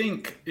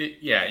think,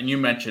 and you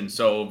mentioned,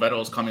 so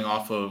Vettel's coming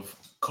off of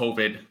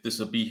COVID. This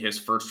will be his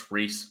first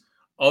race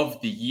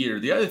of the year.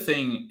 The other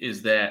thing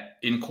is that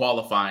in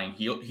qualifying,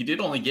 he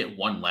did only get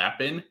one lap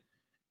in,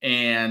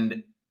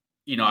 and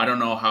I don't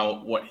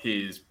know what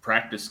his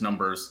practice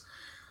numbers.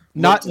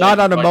 Not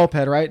on a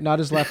moped, right? Not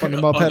his lap on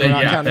the moped.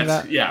 Not counting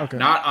that. Yeah, okay.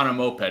 Not on a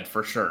moped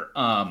for sure.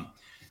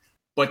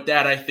 But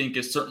that I think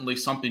is certainly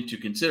something to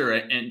consider.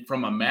 And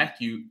from a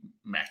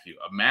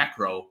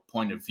macro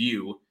point of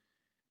view,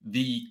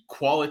 the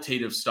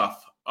qualitative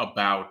stuff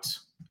about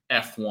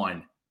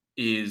F1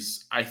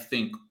 is, I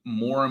think,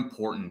 more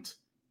important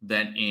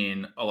than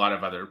in a lot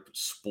of other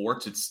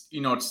sports. It's,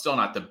 it's still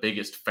not the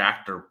biggest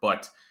factor,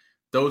 but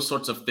those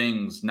sorts of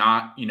things,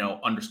 not,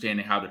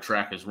 understanding how the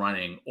track is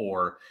running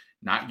or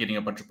not getting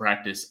a bunch of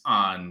practice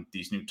on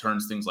these new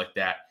turns, things like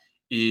that,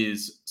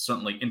 is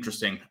certainly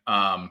interesting.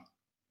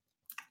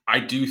 I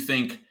do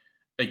think,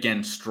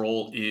 again,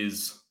 Stroll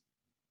is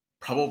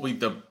probably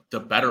the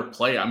better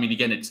play. I mean,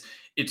 again,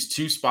 it's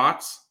 2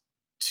 spots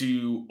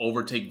to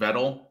overtake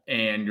Vettel,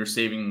 and you're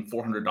saving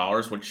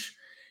 $400, which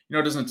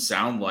doesn't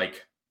sound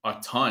like a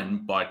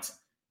ton, but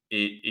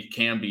it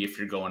can be if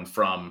you're going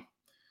from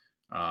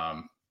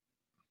I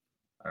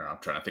don't know. I'm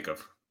trying to think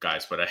of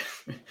guys, but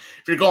if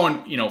you're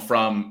going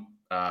from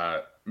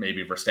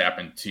maybe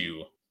Verstappen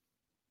to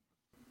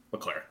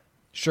Leclerc.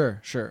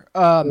 Sure.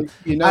 To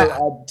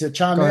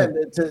chime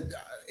in,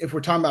 if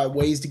we're talking about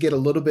ways to get a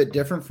little bit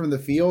different from the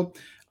field,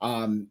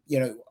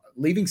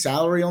 leaving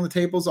salary on the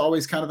table is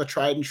always kind of a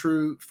tried and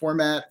true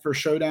format for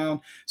showdown.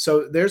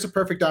 So there's a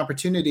perfect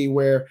opportunity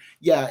where,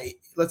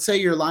 let's say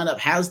your lineup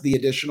has the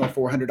additional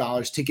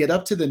 $400 to get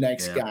up to the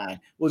next guy.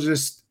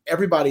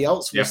 Everybody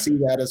else will see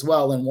that as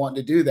well and want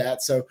to do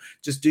that. So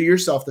just do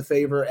yourself the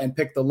favor and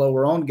pick the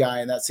lower owned guy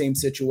in that same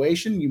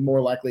situation. You're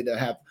more likely to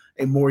have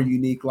a more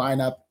unique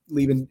lineup,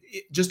 leaving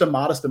just a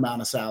modest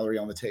amount of salary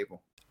on the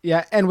table.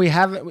 Yeah, and we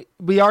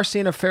are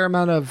seeing a fair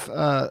amount of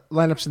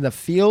lineups in the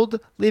field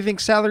leaving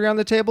salary on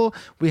the table.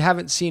 We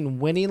haven't seen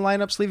winning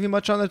lineups leaving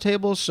much on the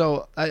table,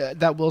 so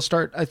that will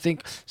start, I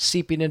think,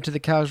 seeping into the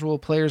casual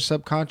player's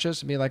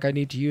subconscious. I mean, I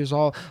need to use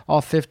all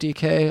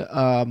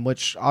 50K,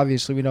 which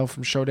obviously we know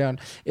from Showdown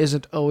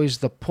isn't always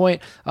the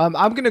point. I'm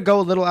going to go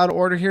a little out of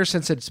order here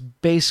since it's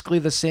basically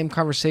the same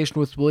conversation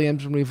with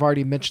Williams, and we've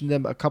already mentioned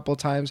them a couple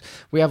times.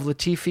 We have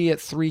Latifi at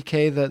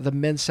 3K, the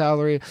min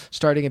salary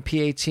starting in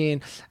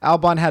P18.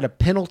 Albon had a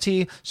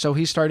penalty, so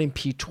he's starting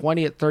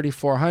P20 at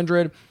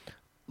 3,400.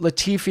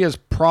 Latifi is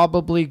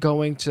probably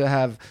going to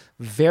have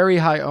very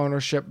high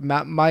ownership.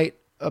 Might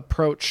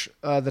approach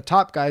the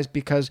top guys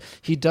because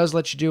he does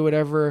let you do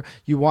whatever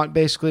you want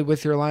basically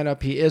with your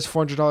lineup. He is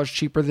 $400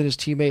 cheaper than his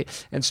teammate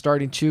and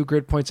starting 2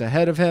 grid points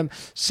ahead of him.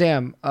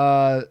 Sam,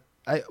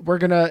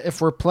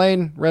 if we're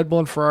playing Red Bull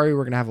and Ferrari,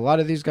 we're gonna have a lot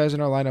of these guys in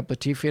our lineup,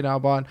 Latifi and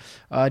Albon.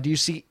 Do you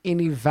see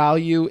any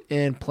value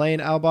in playing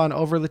Albon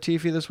over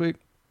Latifi this week?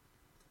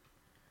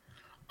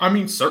 I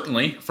mean,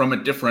 certainly from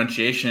a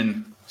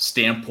differentiation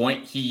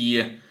standpoint,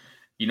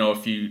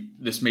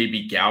 this may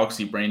be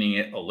galaxy braining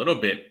it a little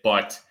bit,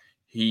 but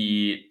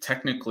he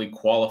technically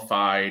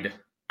qualified,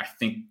 I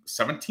think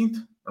 17th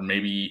or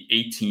maybe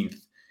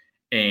 18th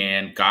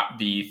and got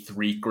the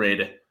 3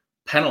 grid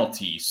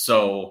penalty.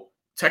 So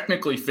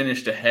technically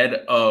finished ahead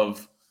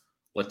of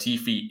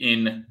Latifi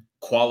in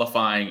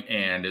qualifying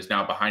and is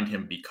now behind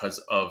him because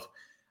of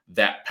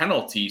that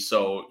penalty.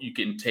 So you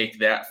can take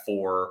that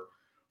for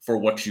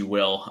what you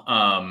will.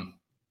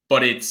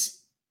 But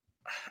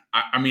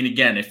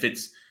again, if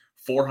it's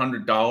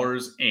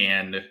 $400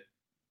 and,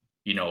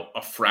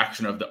 a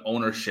fraction of the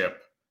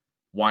ownership,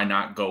 why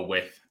not go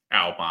with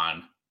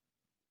Albon?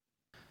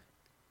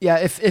 Yeah,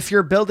 if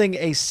you're building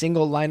a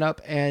single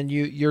lineup and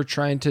you're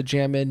trying to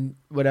jam in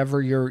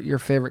whatever your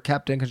favorite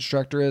captain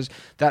constructor is,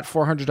 that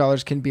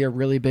 $400 can be a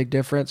really big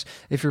difference.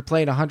 If you're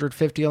playing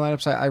 150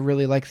 lineups, I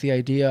really like the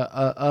idea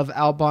of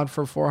Albon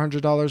for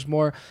 $400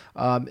 more,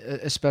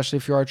 especially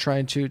if you are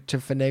trying to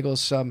finagle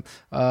some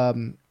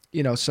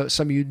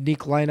some unique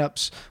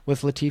lineups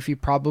with Latifi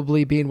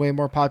probably being way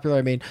more popular.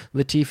 I mean,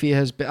 Latifi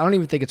has been, I don't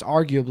even think it's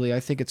arguably, I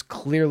think it's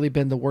clearly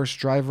been the worst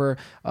driver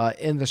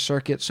in the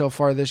circuit so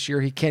far this year.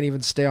 He can't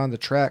even stay on the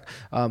track.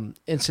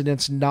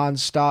 Incidents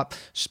nonstop.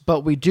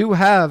 But we do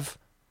have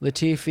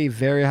Latifi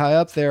very high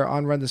up there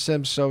on Run the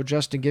Sims. So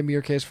Justin, give me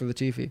your case for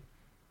Latifi.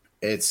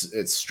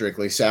 It's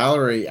strictly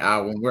salary.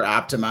 When we're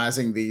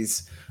optimizing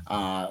these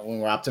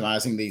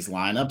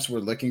lineups, we're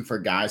looking for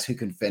guys who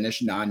can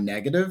finish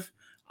non-negative.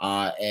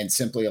 And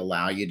simply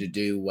allow you to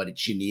do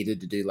what you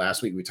needed to do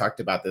last week. We talked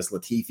about this.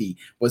 Latifi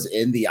was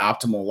in the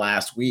optimal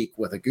last week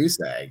with a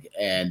goose egg,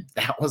 and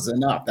that was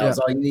enough. That was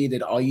all you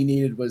needed. All you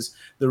needed was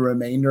the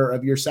remainder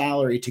of your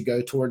salary to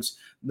go towards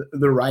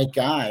the right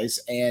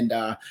guys. And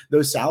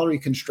those salary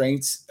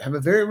constraints have a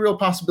very real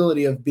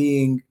possibility of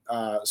being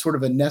sort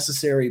of a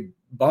necessary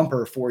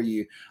bumper for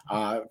you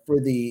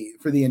for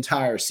the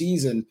entire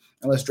season,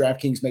 unless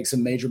DraftKings makes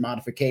some major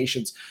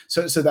modifications.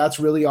 So that's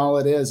really all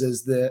it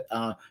is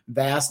the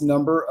vast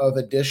number of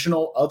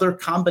additional other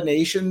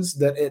combinations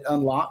that it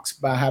unlocks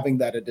by having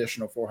that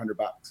additional $400.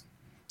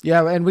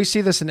 Yeah, and we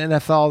see this in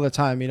NFL all the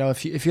time.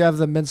 If you have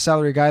the min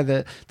salary guy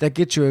that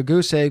gets you a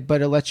goose egg,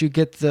 but it lets you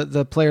get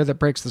the player that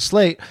breaks the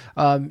slate,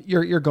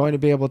 you're going to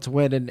be able to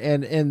win.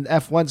 And in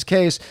F1's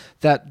case,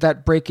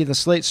 that breaking the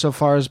slate so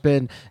far has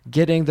been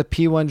getting the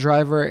P1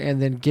 driver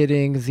and then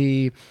getting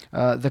the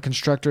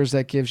constructors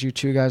that gives you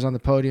 2 guys on the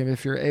podium.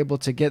 If you're able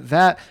to get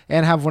that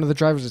and have one of the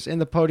drivers that's in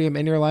the podium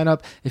in your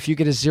lineup, if you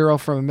get a 0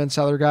 from a min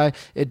salary guy,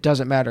 it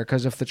doesn't matter,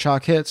 because if the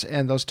chalk hits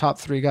and those top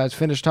 3 guys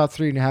finish top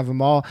 3 and you have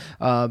them all,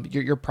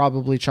 you're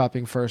probably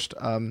chopping first.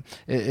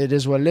 It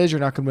is what it is. You're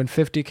not going to win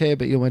 50K,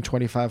 but you'll win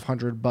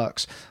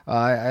 $2,500.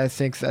 I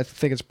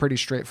think it's pretty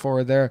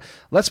straightforward there.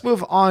 Let's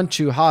move on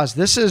to Haas.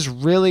 This is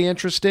really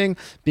interesting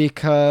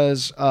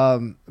because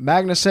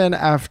Magnussen,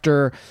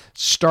 after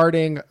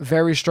starting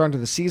very strong to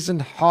the season,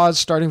 Haas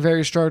starting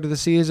very strong to the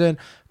season,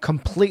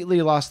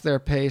 completely lost their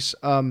pace.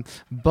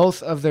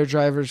 Both of their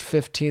drivers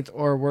 15th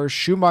or worse.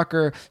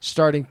 Schumacher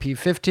starting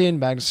P15,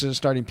 Magnussen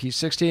starting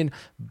P16,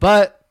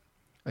 but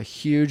a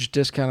huge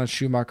discount on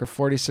Schumacher,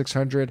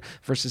 4,600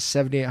 versus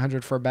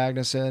 7,800 for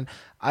Magnussen.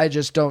 I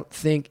just don't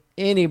think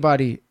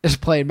anybody is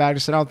playing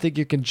Magnussen. I don't think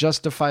you can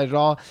justify it at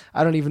all.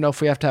 I don't even know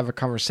if we have to have a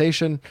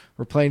conversation.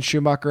 We're playing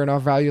Schumacher in our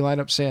value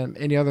lineup. Sam,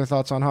 any other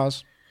thoughts on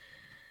Haas?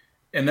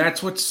 And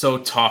that's what's so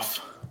tough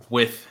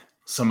with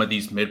some of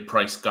these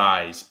mid-price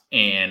guys.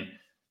 And,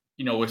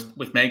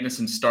 with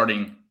Magnussen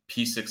starting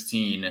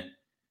P16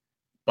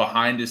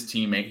 behind his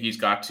teammate, he's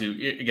got to,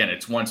 again,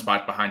 it's one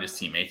spot behind his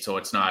teammate, so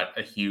it's not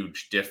a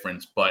huge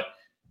difference, but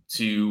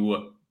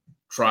to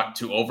try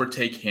to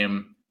overtake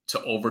him,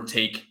 to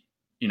overtake,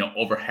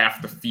 over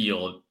half the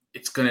field,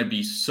 it's going to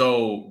be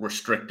so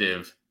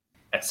restrictive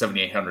at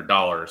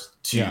 $7,800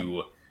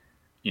 to,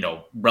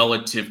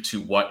 relative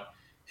to what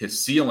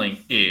his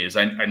ceiling is.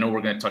 I know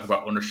we're going to talk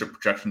about ownership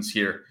projections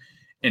here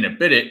in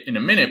a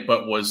minute,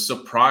 but was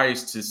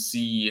surprised to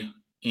see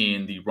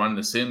in the Run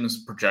the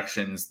Sims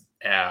projections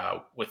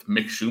with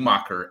Mick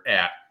Schumacher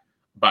at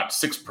about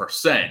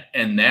 6%.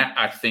 And that,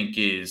 I think,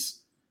 is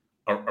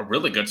a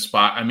really good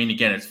spot. I mean,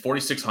 again, it's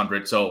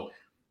 4,600, so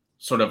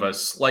sort of a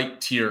slight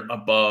tier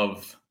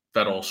above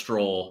Vettel,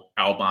 Stroll,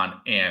 Albon,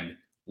 and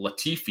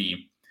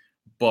Latifi.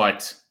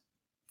 But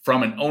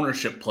from an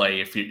ownership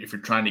play, if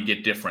you're trying to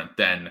get different,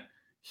 then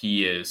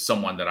he is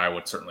someone that I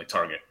would certainly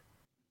target.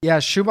 Yeah,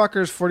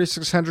 Schumacher's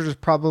 4,600 is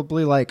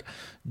probably like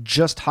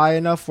just high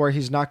enough where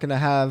he's not going to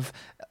have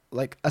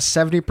like a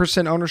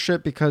 70%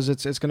 ownership, because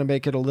it's going to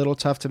make it a little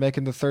tough to make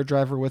him the third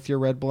driver with your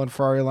Red Bull and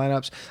Ferrari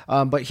lineups.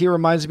 But he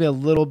reminds me a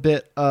little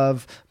bit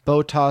of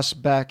Bottas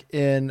back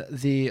in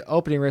the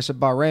opening race at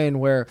Bahrain,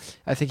 where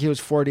I think he was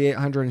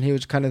 4,800 and he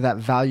was kind of that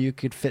value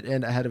could fit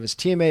in ahead of his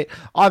teammate.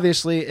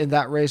 Obviously, in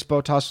that race,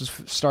 Bottas was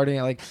starting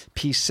at like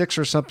P6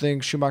 or something.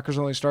 Schumacher's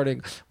only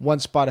starting one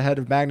spot ahead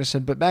of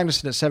Magnussen, but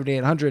Magnussen at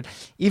 7,800,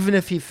 even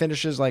if he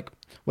finishes like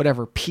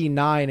whatever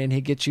P9 and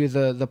he gets you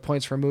the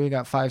points for moving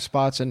up 5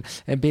 spots and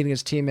beating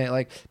his teammate,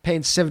 like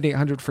paying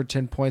 7,800 for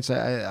 10 points,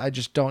 I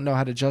just don't know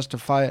how to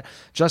justify it.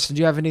 Justin,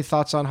 do you have any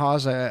thoughts on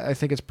Haas? I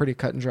think it's pretty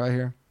cut and dry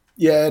here.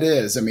 Yeah, it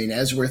is. I mean,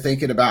 as we're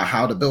thinking about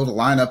how to build a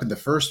lineup in the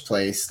first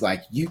place,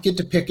 like you get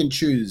to pick and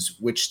choose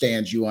which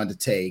stands you want to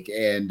take.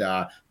 And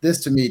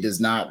this to me does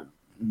not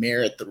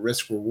merit the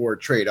risk reward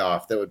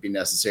trade-off that would be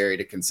necessary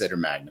to consider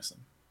Magnussen.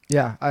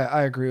 Yeah,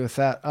 I agree with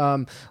that.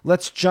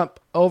 Let's jump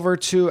over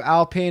to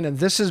Alpine, and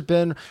this has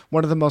been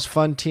one of the most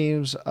fun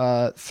teams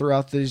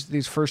throughout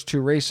these first 2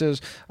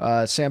 races.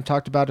 Sam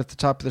talked about at the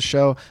top of the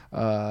show,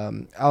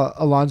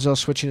 Alonso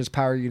switching his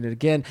power unit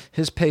again.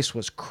 His pace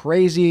was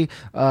crazy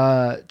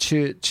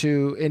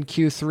to in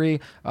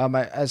Q3.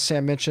 As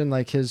Sam mentioned,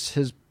 like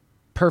his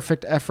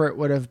perfect effort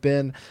would have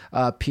been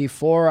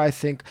P4. I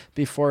think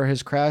before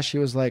his crash, he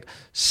was like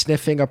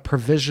sniffing a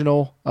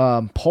provisional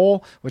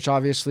pole, which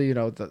obviously,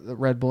 the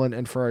Red Bull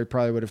and Ferrari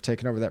probably would have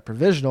taken over that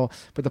provisional.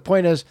 But the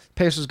point is,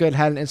 pace was good,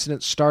 had an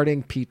incident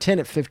starting P10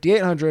 at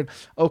 5,800.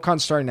 Ocon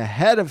starting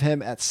ahead of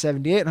him at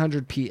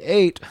 7,800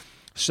 P8.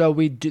 So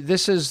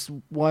this is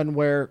one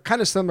where,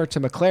 kind of similar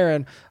to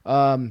McLaren,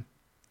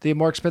 the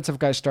more expensive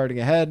guy starting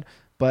ahead,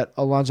 but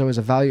Alonso is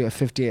a value at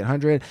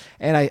 5,800.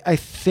 And I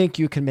think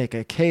you can make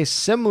a case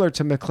similar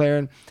to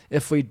McLaren.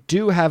 If we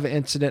do have an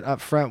incident up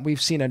front, we've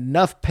seen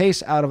enough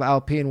pace out of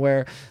Alpine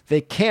where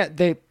they can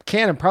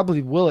and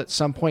probably will at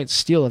some point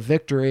steal a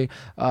victory.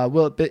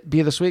 Will it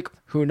be this week?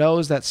 Who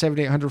knows? That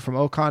 7,800 from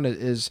Ocon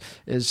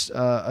is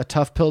a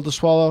tough pill to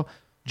swallow.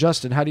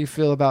 Justin, how do you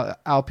feel about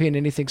Alpine?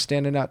 Anything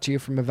standing out to you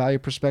from a value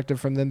perspective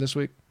from them this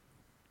week?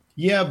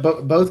 Yeah,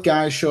 but both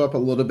guys show up a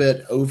little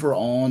bit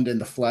over-owned in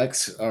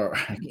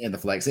the in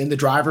the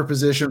driver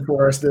position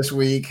for us this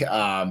week.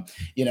 But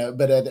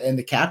in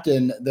the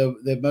captain,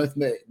 they both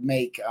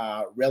make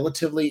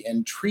relatively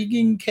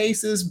intriguing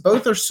cases.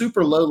 Both are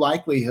super low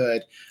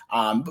likelihood,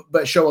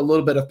 but show a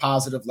little bit of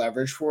positive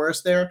leverage for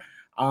us there.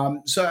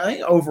 So I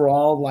think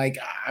overall, like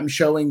I'm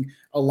showing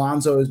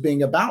Alonso as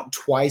being about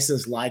twice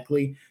as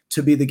likely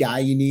to be the guy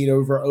you need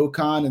over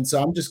Ocon. And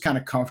so I'm just kind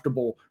of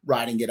comfortable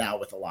riding it out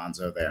with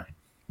Alonso there.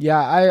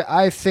 Yeah,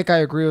 I think I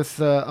agree with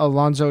the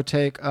Alonso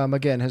take.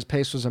 Again, his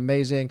pace was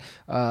amazing.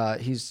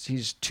 He's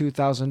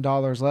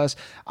 $2,000 less.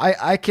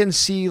 I can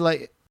see,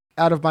 like,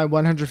 out of my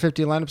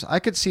 150 lineups, I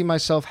could see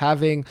myself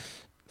having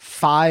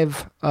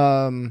 5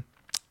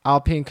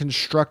 Alpine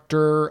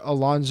constructor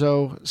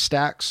Alonso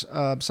stacks,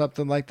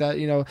 something like that.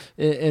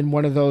 In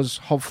one of those.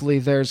 Hopefully,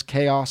 there's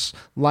chaos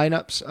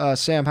lineups.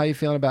 Sam, how you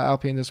feeling about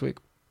Alpine this week?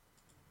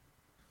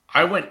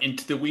 I went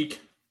into the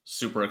week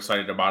super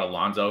excited about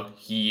Alonso.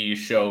 He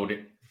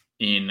showed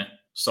in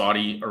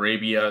Saudi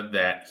Arabia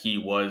that he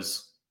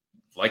was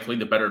likely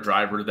the better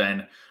driver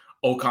than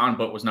Ocon,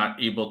 but was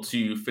not able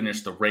to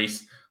finish the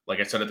race. Like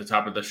I said at the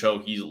top of the show,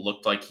 he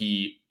looked like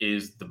he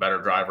is the better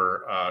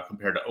driver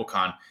compared to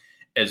Ocon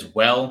as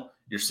well.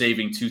 You're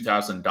saving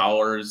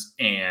 $2,000,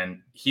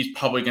 and he's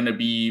probably going to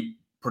be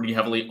pretty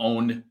heavily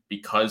owned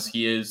because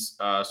he is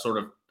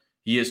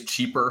he is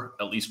cheaper,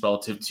 at least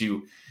relative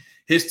to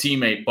his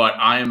teammate. But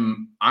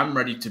I'm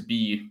ready to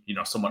be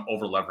somewhat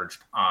over leveraged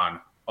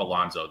on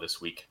Alonso this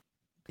week.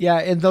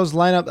 Yeah, in those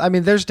lineups, I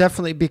mean, there's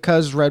definitely,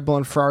 because Red Bull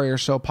and Ferrari are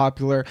so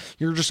popular,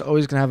 you're just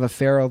always going to have a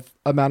fair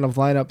amount of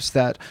lineups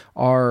that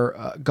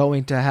are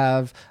going to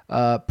have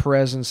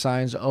Perez and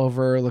Sainz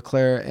over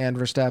Leclerc and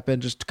Verstappen,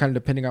 just kind of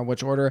depending on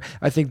which order.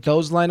 I think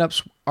those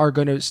lineups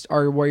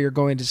are where you're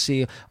going to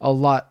see a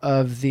lot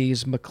of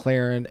these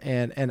McLaren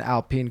and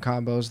Alpine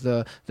combos.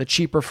 The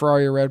cheaper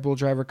Ferrari or Red Bull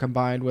driver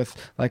combined with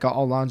like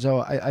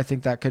Alonso, I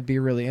think that could be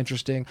really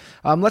interesting.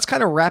 Let's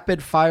kind of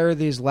rapid fire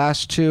these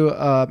last two,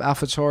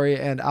 AlphaTauri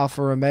and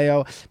Alfa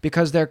Romeo,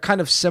 because they're kind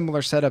of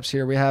similar setups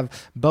here. We have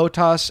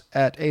Bottas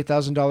at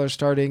 $8,000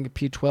 starting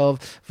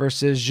P12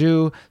 versus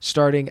Zhu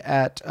starting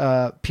at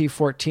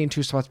P14,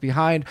 2 spots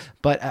behind,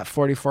 but at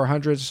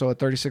 4,400, so a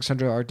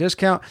 $3,600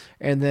 discount.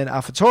 And then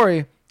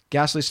AlphaTauri,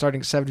 Gasly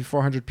starting at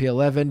 7,400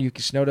 P11,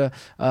 Yuki Tsunoda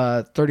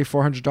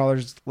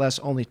 $3,400 less,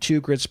 only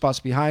 2 grid spots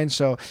behind.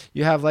 So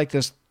you have like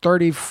this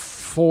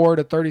 $3,400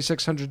 to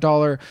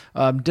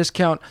 $3,600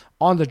 discount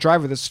on the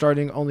driver that's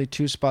starting only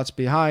 2 spots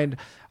behind.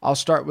 I'll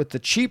start with the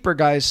cheaper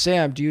guys.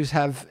 Sam, do you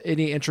have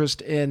any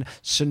interest in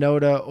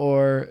Tsunoda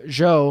or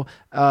Zhou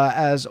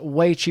as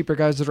way cheaper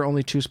guys that are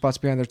only 2 spots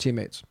behind their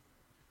teammates?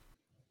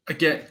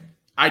 Again,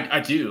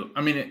 I do.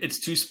 I mean, it's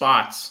 2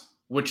 spots,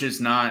 which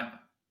is not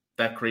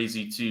that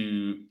crazy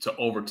to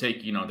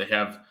overtake. They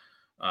have,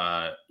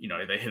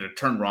 they hit a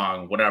turn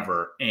wrong,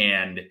 whatever.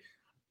 And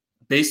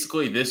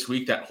basically this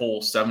week, that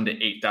whole $7,000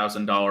 to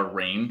 $8,000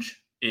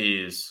 range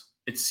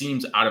it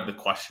seems out of the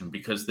question,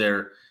 because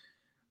their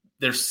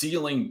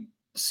ceiling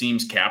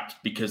seems capped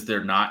because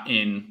they're not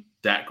in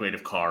that great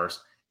of cars,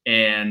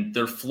 and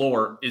their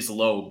floor is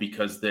low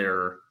because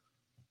they're,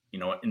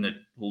 in the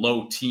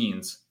low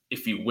teens,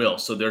 if you will.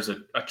 So there's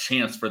a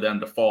chance for them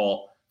to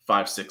fall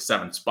 5, 6,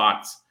 7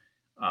 spots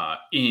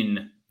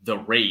in the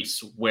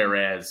race.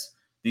 Whereas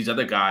these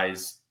other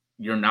guys,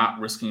 you're not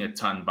risking a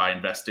ton by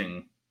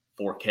investing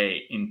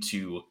 $4,000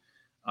 into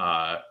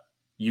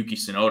Yuki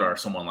Tsunoda or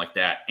someone like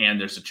that. And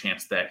there's a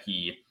chance that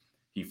he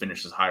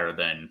finishes higher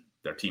than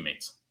their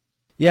teammates.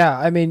 Yeah,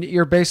 I mean,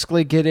 you're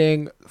basically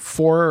getting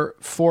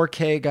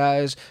 4K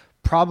guys,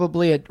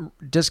 probably a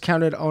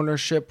discounted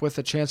ownership with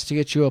a chance to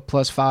get you a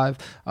 +5.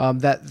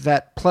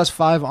 That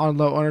 +5 on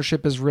low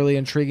ownership is really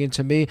intriguing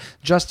to me.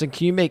 Justin,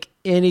 can you make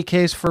any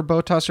case for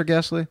Bottas or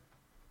Gasly?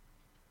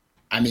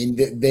 I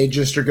mean, they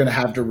just are going to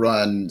have to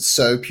run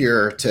so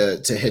pure to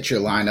hit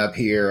your lineup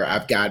here.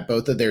 I've got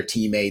both of their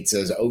teammates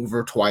as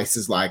over twice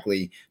as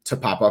likely to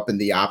pop up in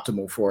the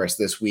optimal for us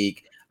this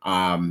week.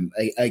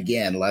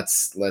 Again,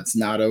 let's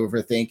not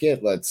overthink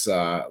it. Let's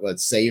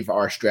save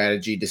our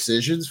strategy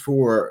decisions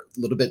for a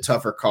little bit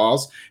tougher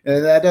calls.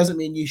 And that doesn't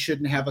mean you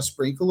shouldn't have a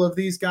sprinkle of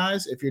these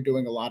guys if you're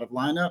doing a lot of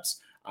lineups.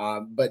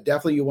 But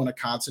definitely you want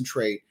to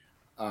concentrate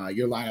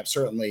your lineup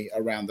certainly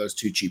around those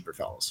 2 cheaper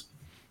fellas.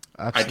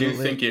 Absolutely. I do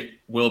think it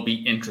will be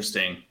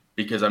interesting,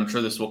 because I'm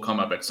sure this will come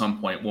up at some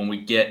point when we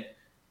get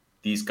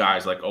these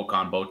guys like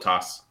Ocon,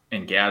 Bottas,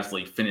 and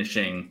Gasly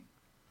finishing,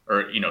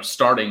 or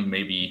starting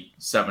maybe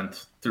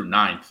 7th through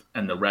 9th,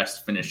 and the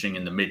rest finishing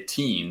in the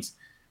mid-teens,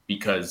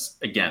 because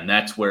again,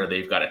 that's where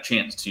they've got a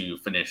chance to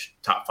finish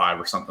top 5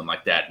 or something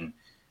like that, and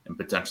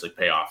potentially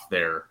pay off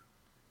their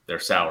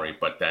salary.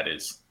 But that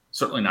is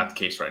certainly not the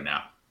case right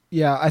now.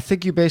 Yeah, I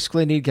think you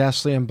basically need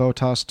Gasly and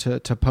Bottas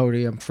to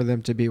podium for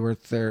them to be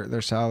worth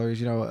their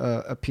salaries.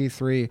 A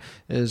P3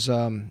 is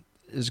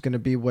going to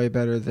be way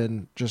better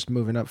than just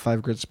moving up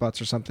 5 grid spots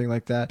or something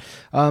like that.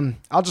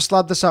 I'll just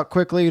lob this out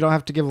quickly. You don't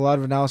have to give a lot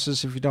of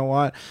analysis if you don't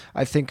want.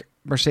 I think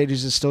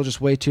Mercedes is still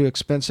just way too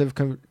expensive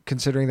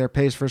considering their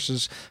pace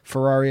versus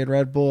Ferrari and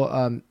Red Bull.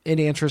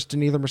 Any interest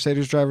in either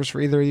Mercedes drivers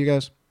for either of you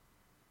guys?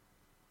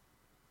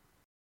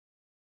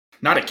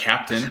 Not a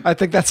captain. I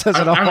think that says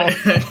it all.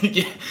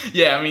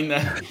 Yeah, I mean,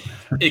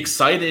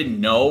 excited,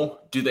 no.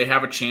 Do they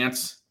have a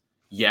chance?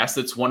 Yes,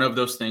 it's one of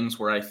those things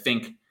where I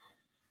think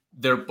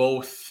they're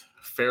both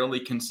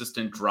fairly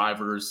consistent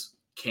drivers,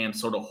 can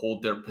sort of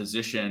hold their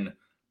position,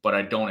 but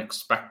I don't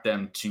expect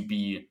them to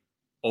be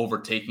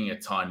overtaking a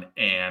ton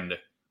and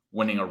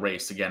winning a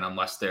race again,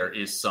 unless there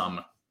is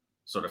some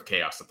sort of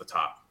chaos at the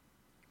top.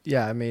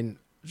 Yeah, I mean,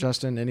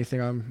 Justin,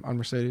 anything on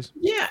Mercedes?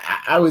 Yeah,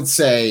 I would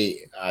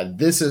say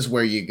this is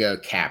where you go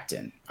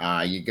captain.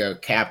 You go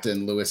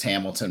captain Lewis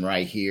Hamilton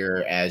right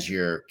here as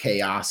your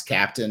chaos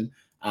captain.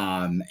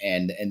 And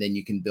then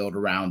you can build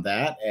around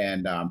that.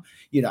 And,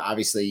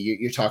 obviously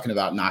you're talking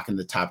about knocking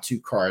the top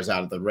 2 cars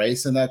out of the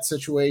race in that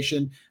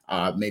situation.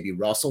 Maybe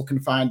Russell can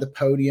find the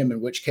podium,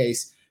 in which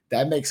case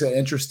that makes an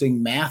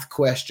interesting math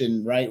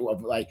question, right?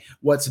 Of like,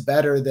 what's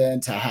better than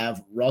to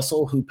have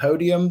Russell who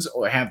podiums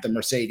or have the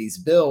Mercedes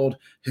build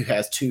who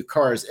has 2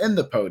 cars in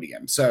the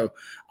podium? So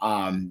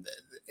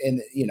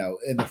in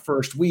the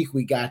first week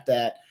we got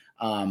that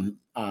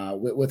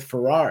with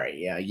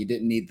Ferrari. Yeah, you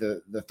didn't need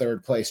the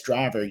third place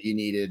driver; you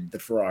needed the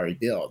Ferrari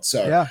build.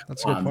 So Yeah,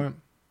 that's a good point.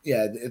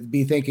 Yeah,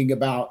 be thinking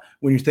about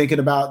when you're thinking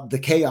about the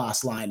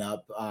chaos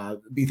lineup.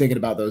 Be thinking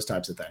about those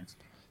types of things.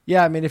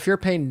 Yeah, I mean, if you're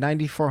paying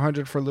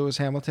 $9,400 for Lewis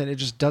Hamilton, it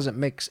just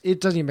doesn't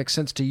even make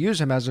sense to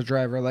use him as a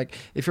driver. Like,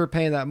 if you're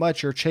paying that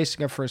much, you're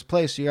chasing a first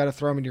place, so you got to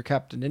throw him in your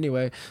captain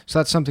anyway. So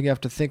that's something you have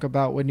to think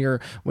about when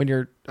you're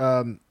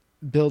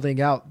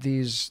building out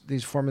these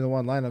Formula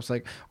One lineups.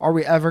 Like, are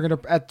we ever going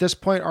to, at this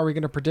point, are we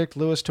going to predict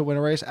Lewis to win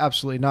a race?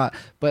 Absolutely not.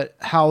 But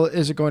how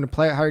is it going to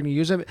play? How are you going to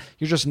use him?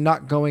 You're just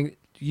not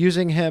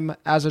using him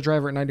as a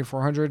driver at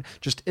 9,400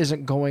 just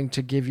isn't going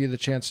to give you the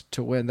chance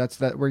to win. That's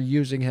that we're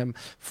using him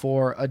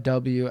for a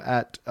W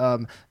at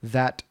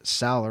that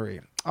salary.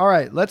 All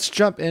right, let's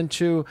jump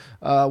into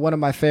one of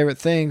my favorite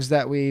things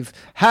that we've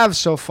have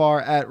so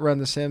far at Run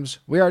the Sims.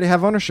 We already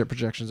have ownership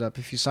projections up.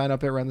 If you sign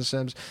up at Run the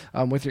Sims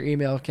with your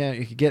email account,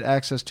 you can get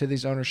access to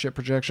these ownership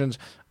projections,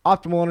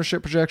 optimal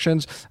ownership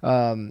projections,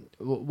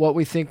 what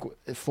we think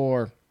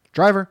for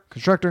driver,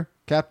 constructor,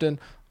 captain,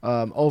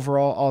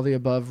 overall, all the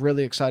above.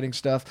 Really exciting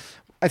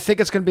stuff. I think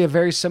it's going to be a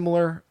very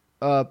similar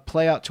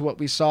play out to what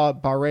we saw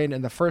Bahrain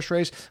in the first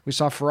race. We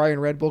saw Ferrari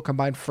and Red Bull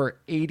combined for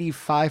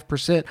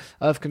 85%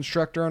 of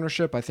constructor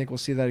ownership. I think we'll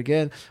see that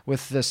again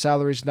with the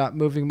salaries not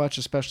moving much,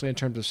 especially in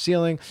terms of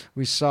ceiling.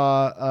 We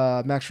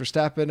saw Max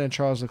Verstappen and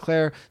Charles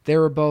Leclerc. They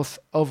were both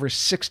over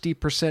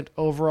 60%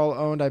 overall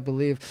owned. I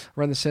believe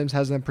Run the Sims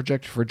has them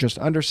projected for just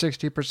under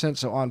 60%,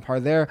 so on par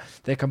there.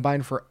 They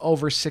combined for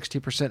over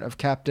 60% of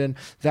captain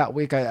that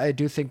week. I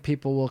do think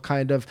people will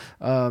kind of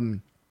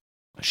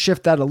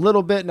shift that a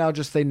little bit now.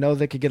 Just they know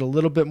they could get a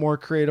little bit more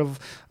creative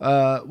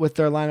with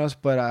their lineups,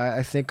 but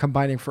I think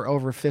combining for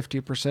over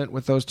 50%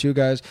 with those two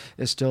guys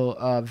is still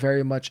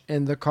very much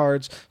in the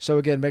cards. So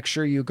again, make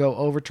sure you go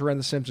over to Run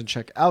the Sims and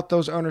check out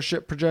those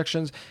ownership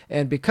projections.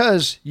 And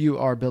because you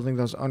are building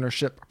those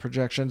ownership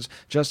projections,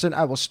 Justin,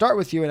 I will start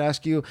with you and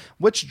ask you,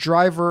 which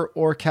driver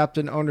or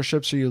captain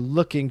ownerships are you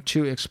looking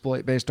to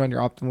exploit based on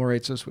your optimal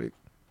rates this week?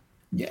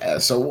 Yeah.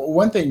 So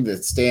one thing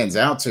that stands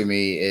out to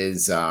me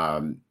is,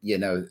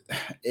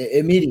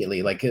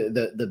 immediately, like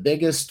the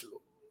biggest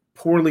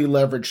poorly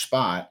leveraged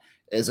spot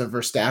is a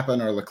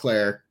Verstappen or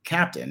Leclerc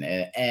captain.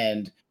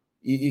 And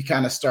you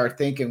kind of start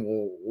thinking,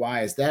 well,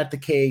 why is that the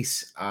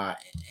case?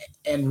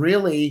 And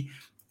really,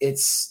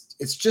 it's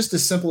just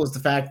as simple as the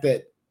fact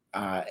that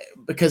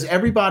because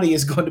everybody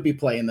is going to be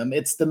playing them.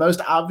 It's the most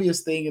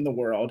obvious thing in the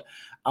world.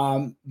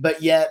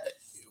 But yet,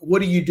 what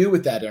do you do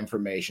with that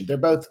information? They're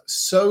both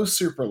so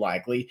super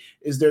likely.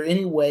 Is there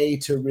any way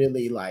to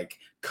really like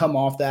come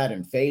off that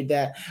and fade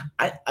that?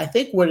 I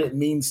think what it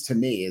means to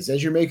me is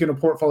as you're making a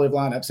portfolio of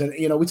lineups,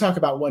 and we talk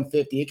about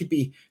 150, it could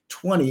be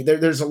 20.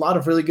 There's a lot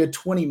of really good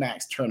 20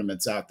 max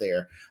tournaments out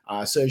there.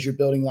 So as you're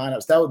building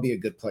lineups, that would be a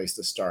good place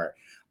to start.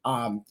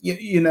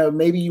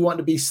 Maybe you want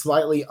to be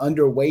slightly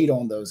underweight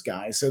on those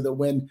guys so that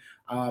when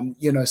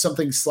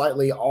something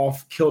slightly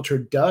off kilter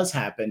does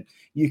happen,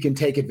 you can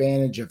take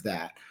advantage of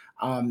that.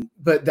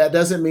 But that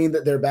doesn't mean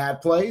that they're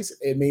bad plays.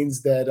 It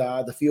means that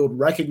the field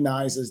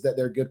recognizes that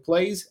they're good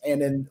plays.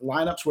 And in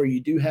lineups where you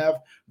do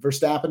have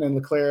Verstappen and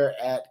Leclerc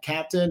at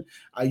captain,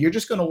 you're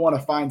just going to want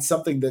to find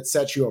something that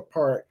sets you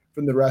apart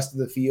from the rest of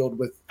the field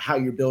with how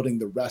you're building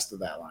the rest of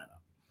that lineup.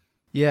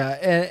 Yeah,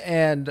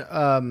 and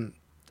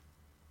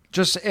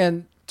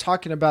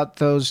talking about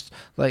those,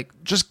 like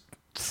just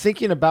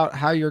thinking about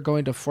how you're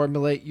going to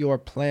formulate your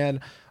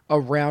plan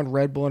around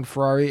Red Bull and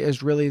Ferrari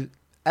is really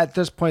at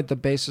this point the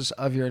basis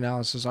of your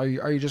analysis. Are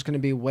you just going to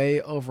be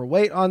way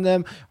overweight on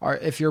them? Or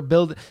if you're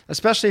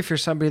especially if you're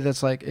somebody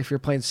that's like, if you're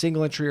playing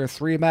single entry or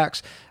 3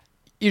 max,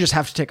 you just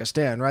have to take a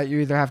stand, right? You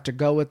either have to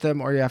go with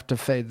them or you have to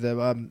fade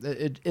them.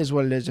 It is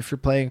what it is. If you're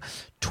playing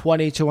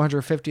 20 to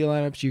 150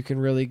 lineups, you can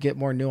really get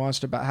more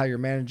nuanced about how you're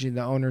managing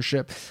the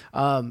ownership.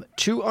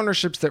 2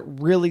 ownerships that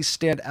really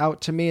stand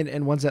out to me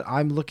and ones that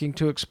I'm looking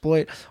to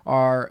exploit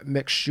are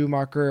Mick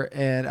Schumacher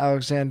and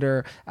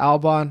Alexander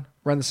Albon.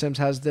 Run the Sims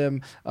has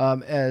them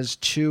as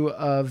 2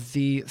 of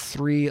the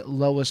 3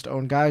 lowest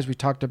owned guys. We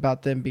talked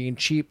about them being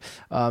cheap.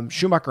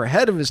 Schumacher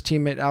ahead of his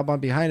teammate, Albon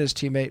behind his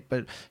teammate,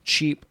 but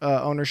cheap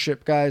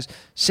ownership guys.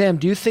 Sam,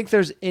 do you think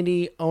there's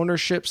any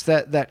ownerships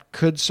that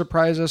could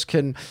surprise us?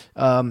 Can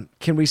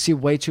we see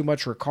way too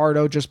much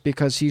Ricardo just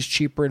because he's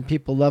cheaper and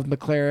people love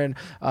McLaren?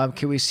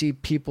 Can we see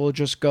people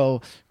just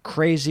go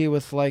crazy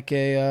with like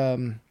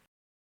an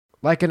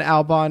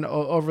Albon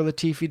over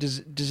Latifi?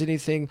 Does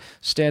anything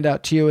stand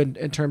out to you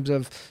in terms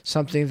of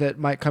something that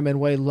might come in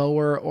way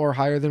lower or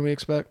higher than we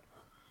expect?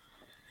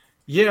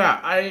 Yeah,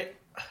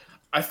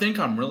 I think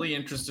I'm really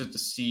interested to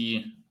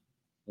see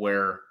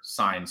where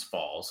Sainz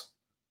falls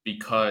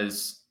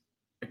because,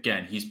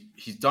 again,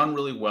 he's done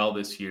really well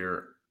this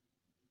year.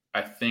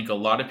 I think a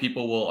lot of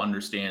people will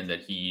understand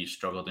that he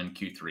struggled in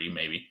Q3,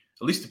 maybe.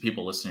 At least the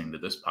people listening to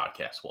this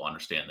podcast will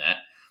understand that.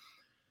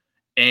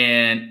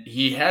 And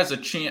he has a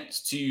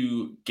chance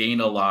to gain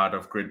a lot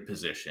of grid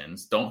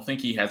positions. Don't think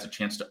he has a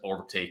chance to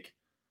overtake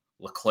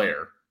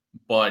Leclerc,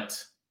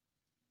 but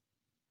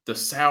the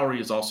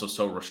salary is also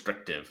so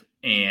restrictive,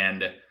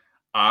 and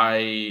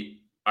I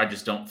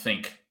just don't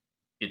think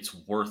it's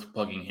worth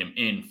plugging him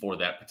in for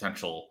that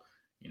potential,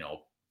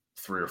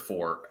 3 or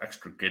 4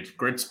 extra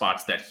grid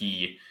spots that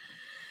he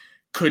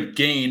could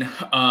gain.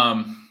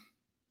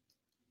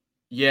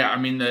 Yeah, I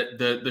mean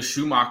the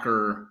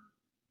Schumacher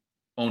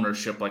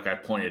ownership, like I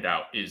pointed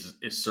out, is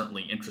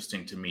certainly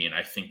interesting to me, and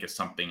I think is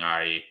something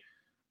I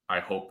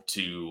hope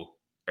to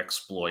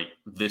exploit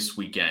this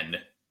weekend,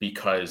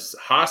 because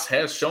Haas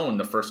has shown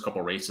the first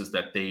couple races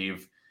that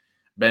they've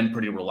been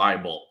pretty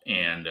reliable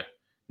and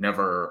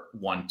never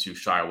one to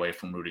shy away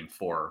from rooting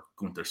for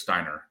Gunther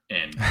Steiner.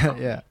 And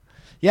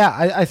yeah,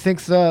 I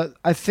think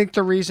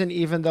the reason,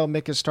 even though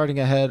Mick is starting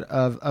ahead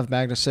of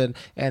Magnussen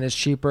and is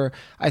cheaper,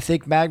 I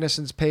think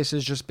Magnussen's pace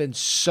has just been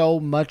so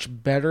much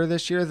better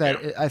this year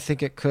that I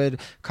think it could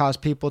cause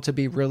people to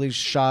be really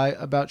shy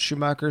about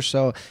Schumacher.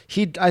 So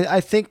I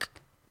think.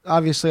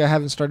 Obviously, I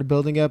haven't started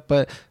building it,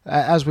 but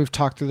as we've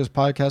talked through this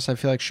podcast, I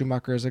feel like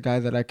Schumacher is a guy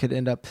that I could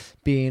end up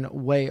being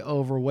way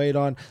overweight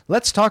on.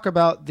 Let's talk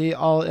about the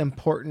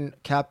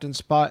all-important captain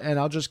spot, and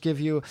I'll just give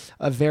you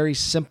a very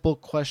simple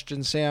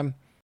question, Sam.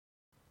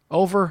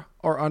 Over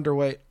or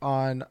underweight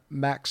on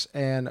Max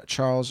and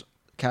Charles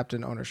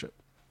captain ownership?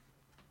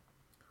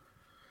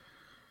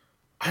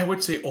 I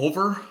would say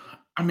over.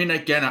 I mean,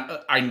 again,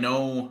 I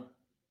know...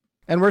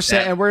 And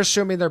we're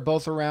assuming they're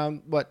both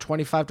around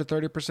 25 to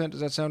 30%.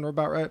 Does that sound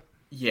about right?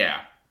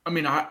 Yeah. I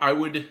mean, I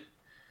would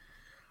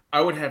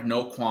have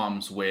no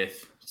qualms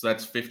with, so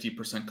that's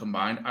 50%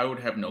 combined. I would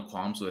have no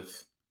qualms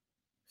with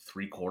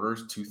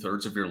 3/4,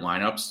 2/3 of your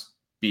lineups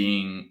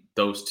being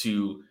those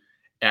two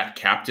at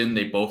captain.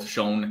 They both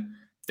shown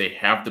they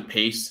have the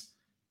pace.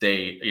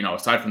 They,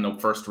 aside from the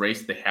first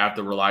race, they have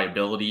the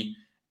reliability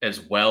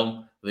as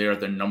well. They are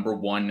the number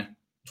one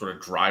sort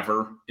of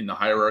driver in the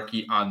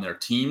hierarchy on their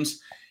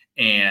teams.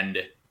 And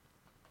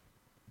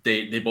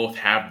they both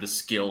have the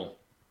skill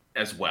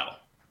as well.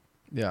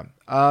 Yeah.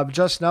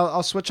 Justin,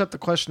 I'll switch up the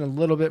question a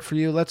little bit for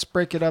you. Let's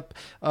break it up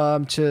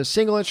to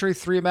single entry,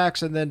 3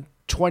 max, and then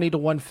 20 to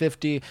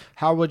 150.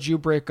 How would you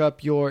break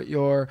up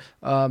your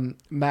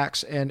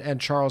Max and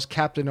Charles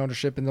captain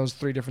ownership in those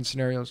 3 different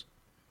scenarios?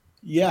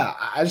 Yeah,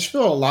 I just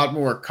feel a lot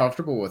more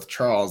comfortable with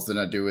Charles than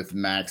I do with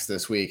Max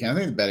this week. And I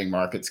think the betting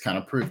markets kind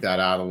of proved that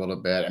out a little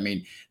bit. I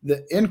mean,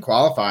 in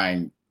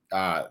qualifying,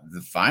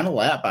 the final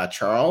lap by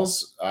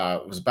Charles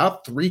was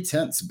about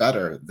 0.3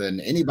 better than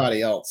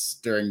anybody else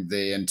during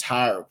the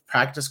entire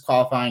practice,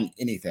 qualifying,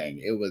 anything.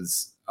 It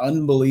was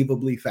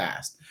unbelievably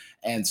fast.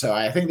 And so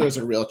I think there's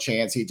a real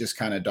chance he just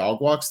kind of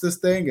dog walks this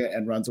thing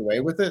and runs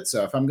away with it.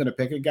 So if I'm going to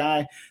pick a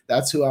guy,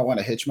 that's who I want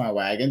to hitch my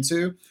wagon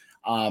to.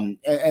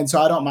 And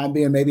so I don't mind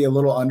being maybe a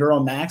little under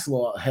on Max, a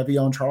little heavy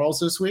on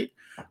Charles this week.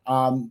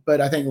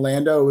 But I think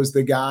Lando is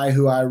the guy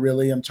who I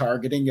really am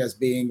targeting as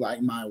being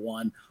like my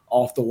one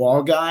off the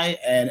wall guy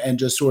and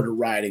just sort of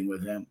riding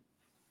with him.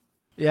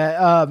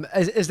 Yeah.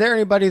 Is there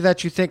anybody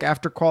that you think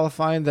after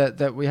qualifying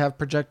that we have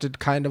projected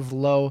kind of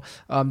low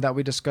that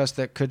we discussed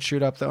that could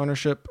shoot up the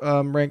ownership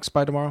ranks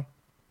by tomorrow?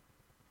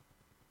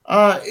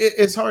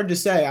 It's hard to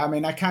say. I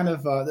mean, I kind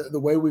of the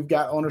way we've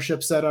got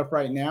ownership set up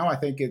right now, I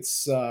think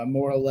it's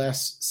more or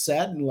less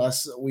set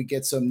unless we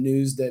get some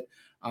news that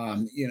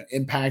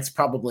impacts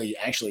probably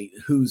actually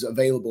who's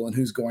available and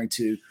who's going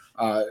to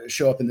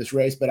show up in this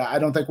race. But I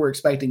don't think we're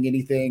expecting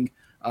anything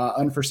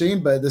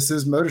unforeseen. But this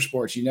is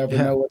motorsports; you never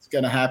know what's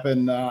going to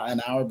happen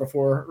an hour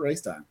before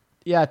race time.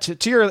 Yeah,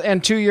 to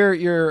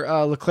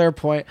your Leclerc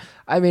point,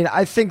 I mean,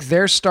 I think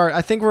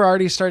we're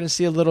already starting to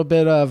see a little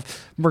bit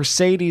of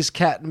Mercedes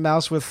cat and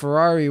mouse with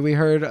Ferrari. We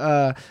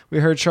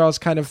heard Charles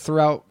kind of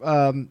throughout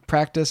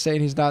practice saying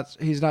he's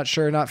not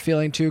sure, not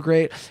feeling too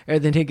great,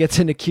 and then he gets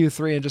into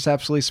Q3 and just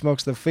absolutely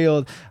smokes the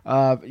field.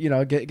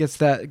 Gets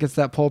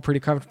that pole pretty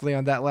comfortably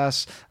on that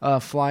last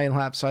flying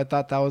lap. So I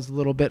thought that was a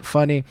little bit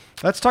funny.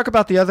 Let's talk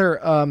about the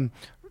other.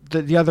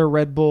 The other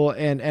Red Bull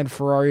and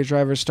Ferrari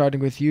drivers, starting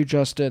with you,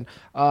 Justin.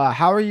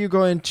 How are you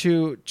going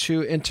to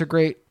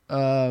integrate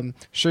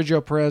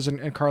Sergio Perez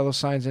and Carlos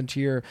Sainz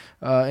into your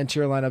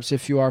lineups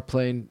if you are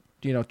playing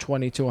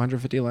 20 to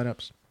 150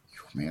 lineups?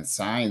 Man,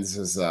 Sainz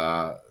is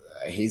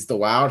he's the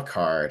wild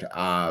card.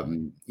 I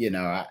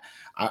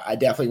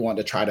definitely want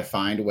to try to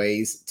find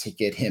ways to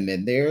get him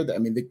in there. I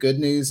mean, the good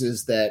news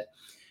is that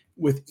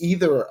with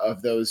either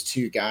of those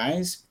two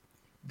guys,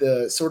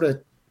 the sort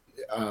of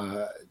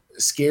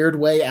scared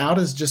way out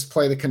is just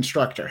play the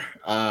constructor.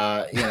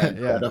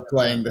 Instead of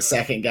playing the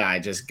second guy,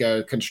 just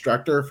go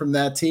constructor from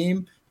that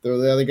team, throw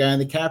the other guy in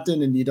the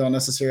captain, and you don't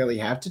necessarily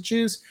have to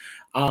choose.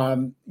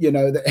 And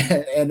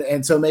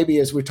so maybe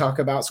as we talk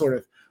about sort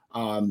of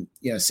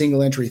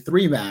single entry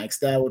 3 max,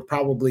 that would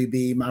probably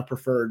be my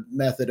preferred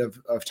method of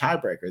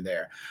tiebreaker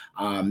there,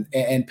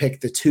 and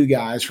pick the 2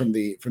 guys from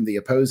the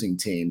opposing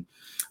team.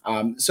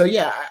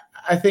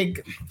 I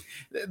think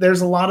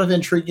there's a lot of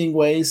intriguing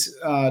ways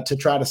to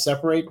try to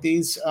separate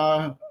these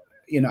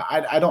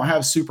I don't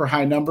have super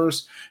high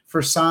numbers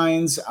for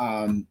Sainz.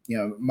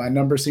 My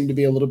numbers seem to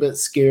be a little bit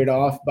scared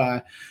off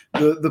by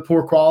the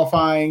poor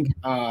qualifying.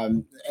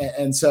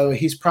 And so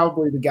he's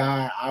probably the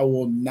guy I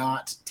will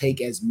not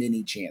take as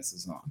many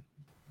chances on.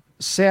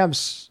 Sam,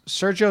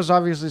 Sergio's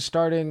obviously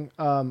starting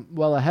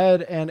well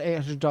ahead and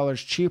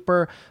 $800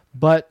 cheaper,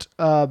 but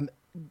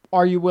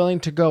are you willing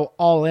to go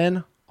all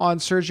in on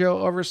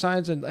Sergio over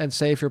Sainz and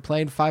say if you're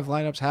playing 5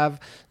 lineups, have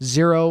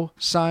 0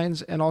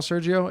 Sainz and all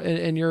Sergio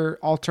in your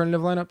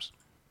alternative lineups?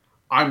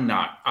 I'm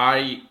not.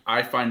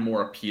 I find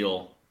more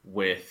appeal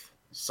with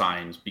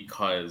Sainz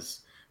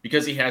because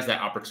he has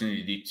that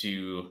opportunity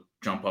to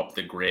jump up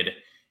the grid,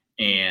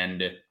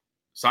 and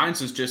Sainz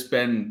has just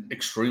been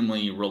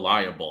extremely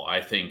reliable.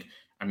 I think.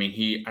 I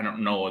mean, I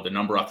don't know the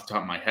number off the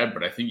top of my head,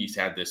 but I think he's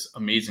had this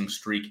amazing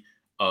streak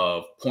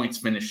of points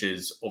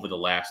finishes over the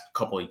last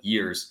couple of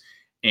years.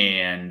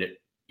 And,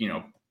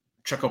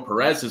 Checo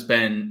Perez has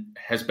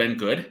been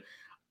good.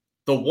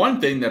 The one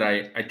thing that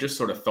I just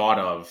sort of thought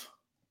of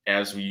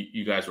as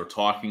you guys were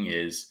talking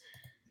is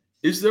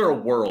there a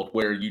world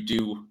where you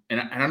do,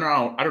 and I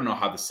don't know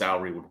how the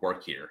salary would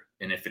work here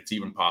and if it's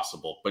even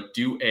possible, but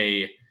do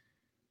a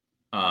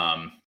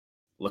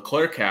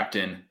Leclerc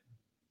captain,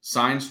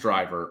 Sainz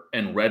driver,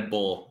 and Red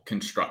Bull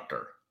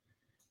constructor,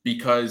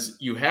 because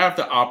you have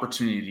the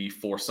opportunity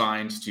for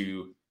Sainz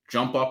to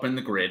jump up in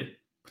the grid,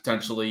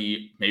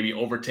 potentially maybe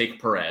overtake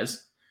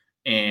Perez,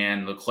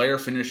 and Leclerc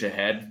finish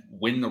ahead,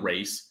 win the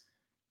race,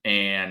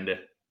 and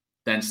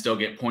then still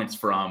get points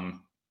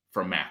from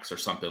Max or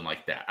something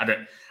like that.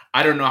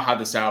 I don't know how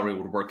the salary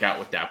would work out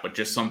with that, but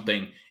just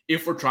something,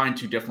 if we're trying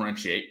to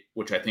differentiate,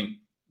 which I think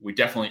we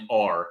definitely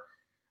are,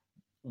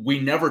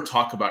 we never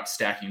talk about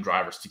stacking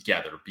drivers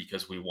together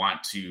because we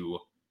want to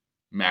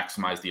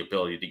maximize the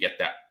ability to get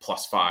that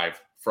 +5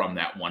 from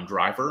that one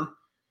driver.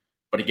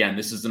 But again,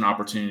 this is an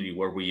opportunity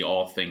where we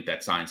all think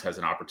that Sainz has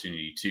an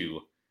opportunity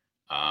to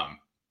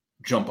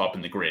jump up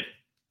in the grid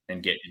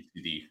and get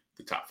into the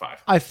top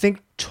 5. I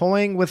think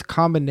toying with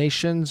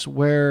combinations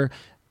where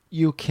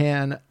you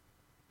can,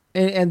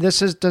 and this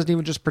doesn't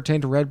even just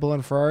pertain to Red Bull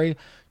and Ferrari,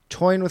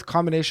 toying with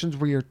combinations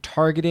where you're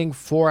targeting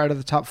 4 out of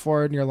the top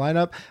 4 in your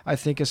lineup, I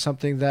think is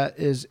something that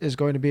is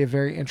going to be a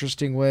very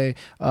interesting way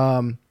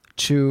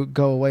to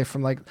go away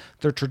from like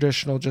the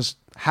traditional just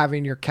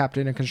having your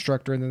captain and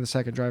constructor and then the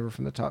second driver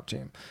from the top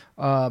team.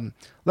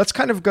 Let's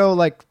kind of go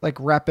like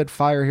rapid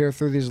fire here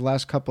through these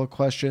last couple of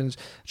questions.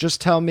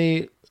 Just tell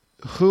me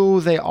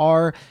who they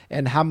are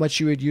and how much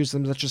you would use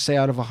them, let's just say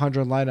out of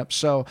 100 lineups.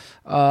 So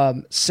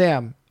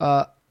Sam,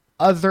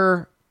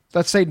 other,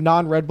 let's say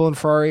non-Red Bull and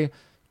Ferrari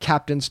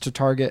captains to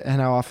target,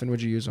 and how often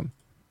would you use them?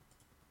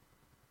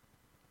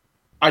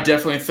 I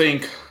definitely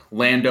think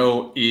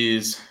Lando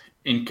is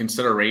in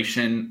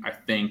consideration. I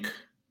think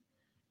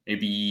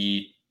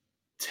maybe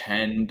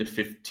 10 to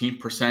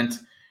 15%.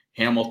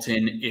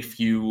 Hamilton,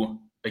 if you,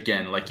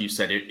 again, like you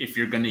said, if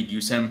you're going to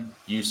use him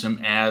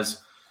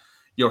as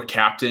your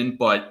captain,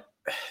 but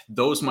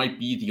those might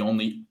be the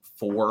only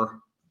 4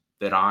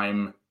 that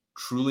I'm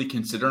truly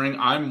considering.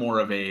 I'm more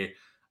of a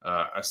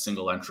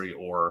single entry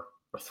or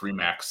a 3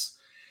 max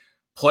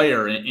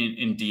player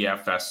in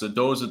DFS. So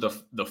those are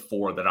the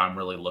 4 that I'm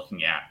really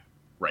looking at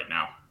right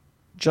now.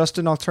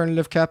 Justin,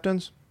 alternative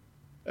captains?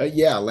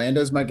 Yeah,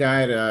 Lando's my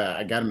guy.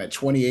 I got him at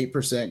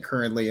 28%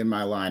 currently in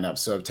my lineup.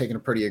 So I've taken a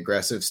pretty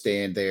aggressive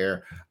stand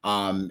there.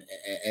 And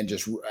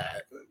just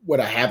what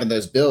I have in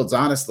those builds,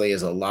 honestly,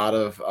 is a lot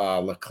of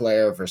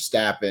Leclerc,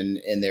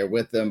 Verstappen in there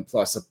with them,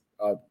 plus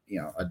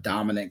a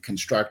dominant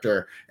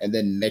constructor, and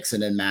then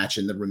mixing and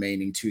matching the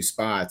remaining 2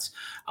 spots.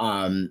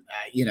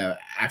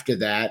 After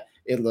that,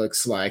 it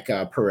looks like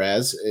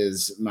Perez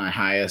is my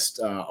highest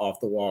off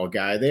the wall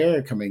guy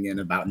there, coming in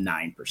about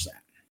 9%.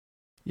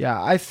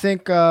 Yeah, I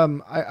think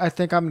I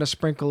think I'm going to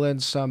sprinkle in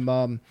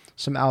some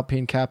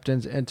Alpine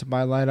captains into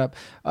my lineup.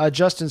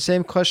 Justin,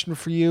 same question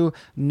for you.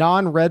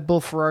 Non-Red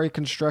Bull Ferrari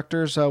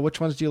constructors, which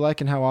ones do you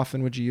like, and how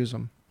often would you use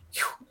them?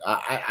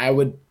 I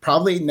would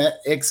probably net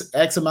X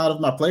them out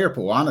of my player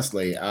pool,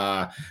 honestly.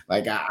 I'm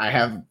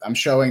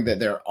showing that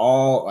they're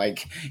all,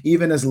 like,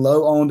 even as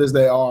low owned as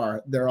they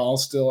are, they're all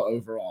still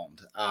over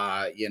owned,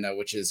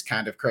 which is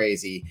kind of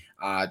crazy.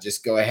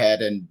 Just go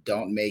ahead and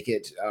don't make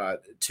it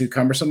too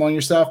cumbersome on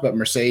yourself. But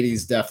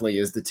Mercedes definitely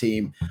is the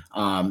team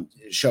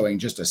showing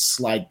just a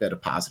slight bit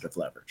of positive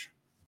leverage.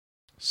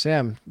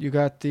 Sam, you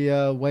got the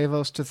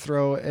huevos to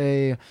throw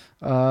a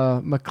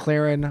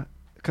McLaren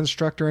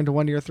constructor into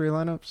one of your 3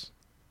 lineups?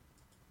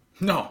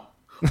 No.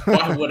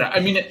 Why would I? I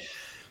mean,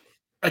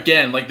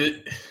 again, like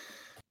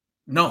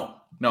no,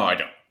 I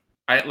don't.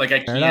 I Fair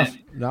can't. Enough.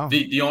 No.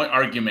 The only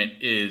argument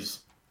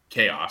is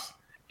chaos,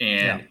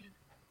 and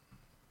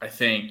I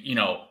think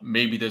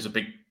maybe there's a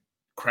big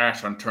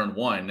crash on turn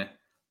 1.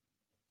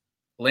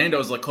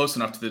 Lando's like close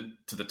enough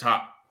to the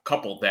top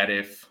couple that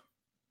if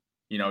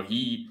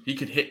he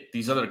could hit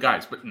these other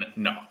guys, but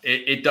no,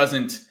 it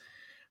doesn't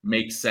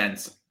make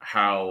sense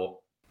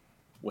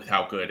with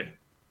how good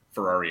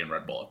Ferrari and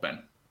Red Bull have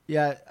been.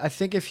 Yeah, I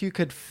think if you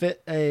could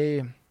fit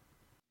a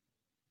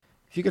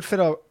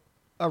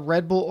a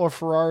Red Bull or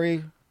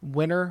Ferrari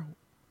winner,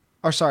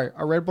 or sorry,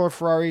 a Red Bull or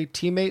Ferrari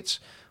teammates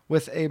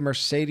with a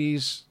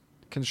Mercedes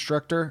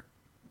constructor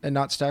and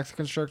not stack the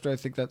constructor, I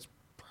think that's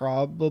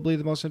probably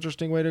the most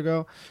interesting way to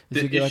go. If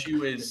you The get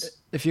issue is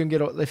if you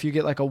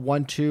get like a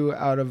 1-2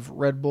 out of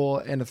Red Bull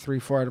and a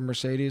 3-4 out of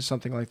Mercedes,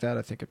 something like that,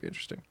 I think it'd be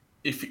interesting.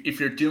 if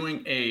you're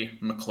doing a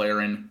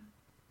McLaren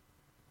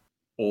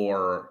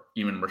or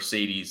even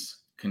Mercedes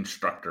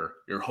constructor,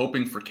 you're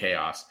hoping for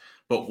chaos.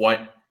 But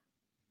what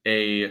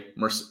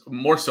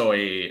more so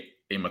a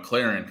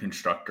McLaren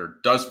constructor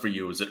does for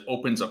you is it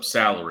opens up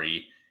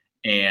salary.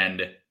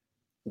 And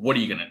what are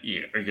you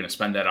gonna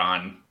spend that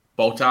on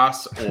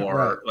Botas or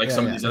Right. like Yeah,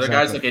 some of yeah, these other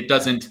guys? exactly. Like it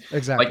doesn't.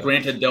 Exactly. Like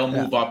granted, they'll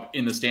Yeah. move up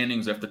in the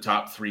standings if the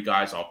top three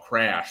guys all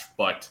crash,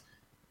 but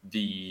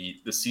the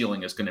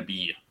ceiling is going to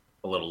be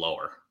a little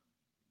lower.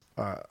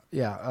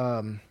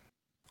 Yeah.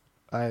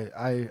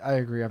 I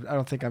agree. I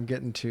don't think I'm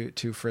getting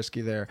too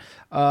frisky there.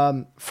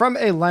 From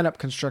a lineup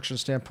construction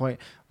standpoint,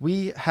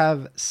 we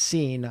have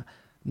seen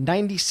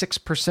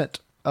 96%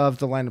 of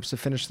the lineups to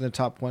finish in the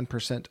top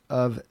 1%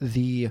 of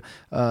the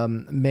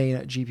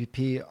main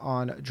GPP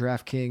on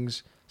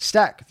DraftKings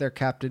stack their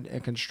captain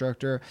and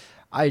constructor.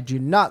 I do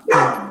not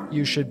think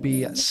you should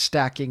be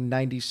stacking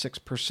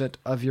 96%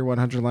 of your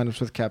 100 lineups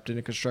with captain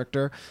and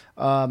constructor.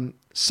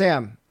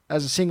 Sam,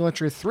 as a single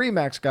entry 3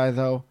 max guy,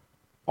 though,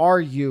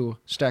 are you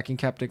stacking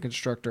captain and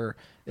constructor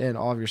in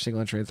all of your single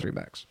entry and 3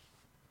 max?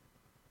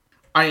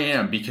 I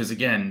am, because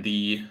again,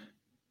 the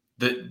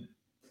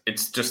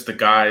it's just the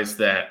guys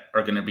that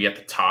are going to be at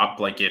the top.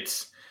 Like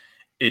it's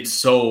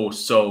so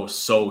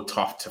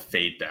tough to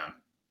fade them.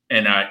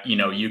 And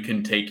you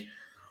can take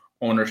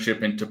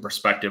ownership into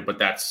perspective, but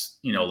that's,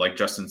 like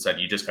Justin said,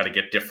 you just got to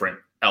get different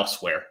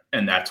elsewhere.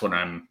 And that's what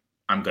I'm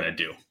going to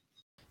do.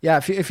 Yeah,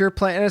 if you're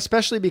playing, and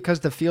especially because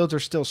the fields are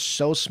still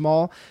so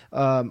small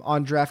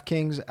on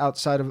DraftKings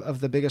outside of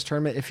the biggest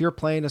tournament, if you're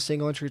playing a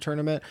single entry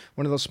tournament,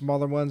 one of those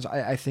smaller ones,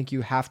 I think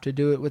you have to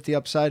do it with the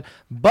upside.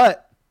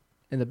 But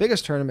in the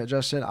biggest tournament,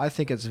 Justin, I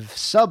think it's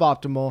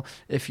suboptimal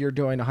if you're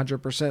doing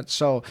 100%.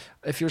 So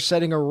if you're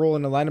setting a rule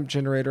in a lineup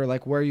generator,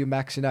 like where are you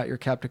maxing out your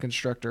captain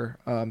constructor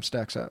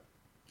stacks at?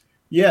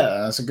 Yeah,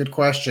 that's a good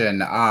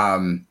question.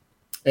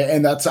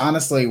 And that's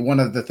honestly one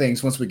of the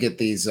things. Once we get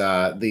these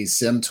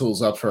sim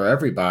tools up for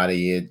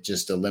everybody, it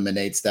just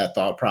eliminates that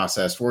thought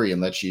process for you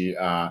and lets you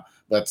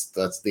lets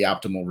the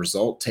optimal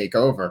result take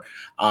over.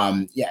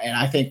 Yeah, and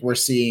I think we're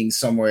seeing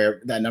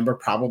somewhere that number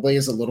probably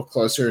is a little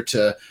closer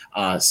to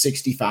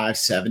 65,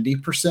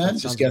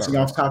 70%. Just guessing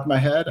off the top of my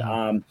head.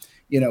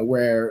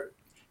 Where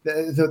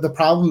the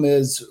problem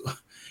is,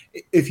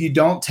 if you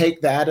don't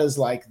take that as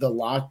like the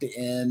locked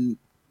in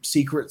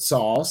secret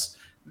sauce,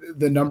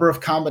 the number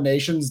of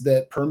combinations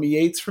that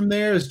permeates from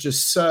there is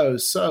just so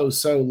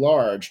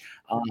large.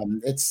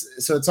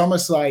 It's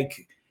almost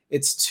like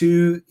it's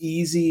too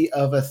easy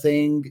of a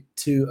thing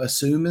to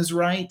assume is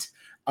right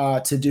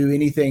to do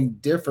anything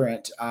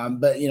different.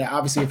 But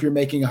obviously, if you're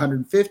making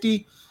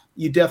 150,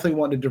 you definitely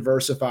want to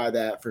diversify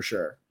that for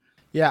sure.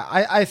 Yeah,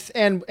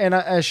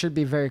 I should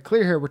be very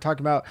clear here. We're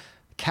talking about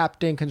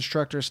captain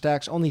constructor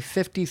stacks. Only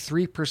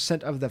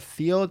 53% of the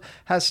field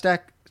has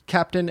stacked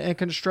captain and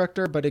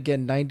constructor, but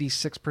again,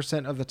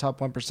 96% of the top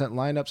 1%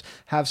 lineups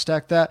have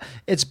stacked that.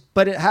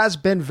 But it has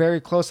been very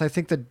close. I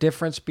think the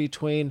difference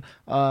between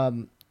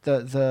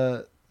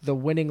the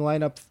winning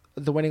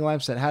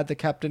lineups that had the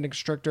captain and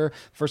constructor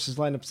versus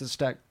lineups that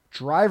stacked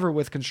driver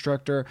with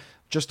constructor,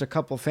 just a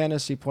couple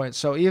fantasy points.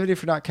 So even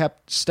if you're not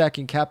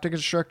stacking captain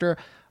constructor,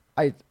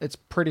 it's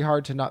pretty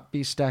hard to not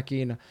be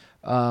stacking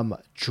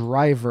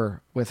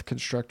driver with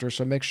constructor.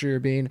 So make sure you're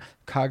being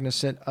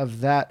cognizant of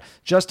that.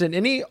 Justin,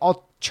 any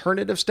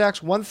alternative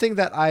stacks? One thing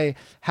that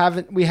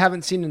we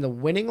haven't seen in the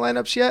winning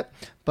lineups yet,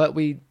 but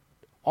we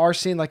are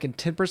seeing like in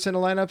 10% of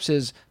lineups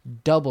is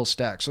double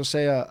stack. So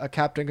say a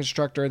captain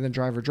constructor and then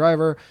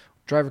driver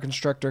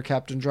constructor,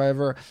 captain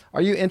driver.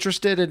 Are you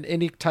interested in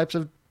any types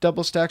of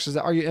double stacks?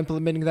 Are you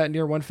implementing that in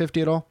your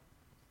 150 at all?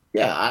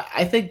 Yeah,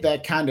 I think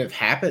that kind of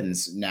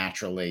happens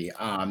naturally.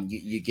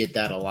 You get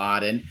that a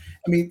lot. And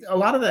I mean, a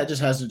lot of that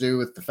just has to do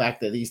with the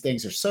fact that these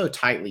things are so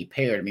tightly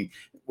paired. I mean,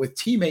 with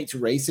teammates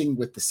racing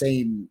with the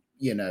same,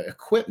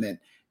 equipment,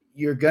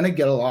 you're going to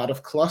get a lot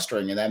of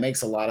clustering. And that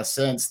makes a lot of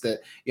sense that,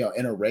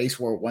 in a race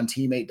where one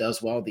teammate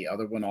does well, the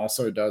other one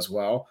also does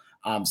well.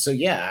 So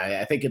yeah,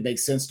 I think it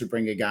makes sense to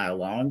bring a guy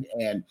along.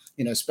 And,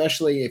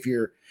 especially if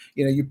you're,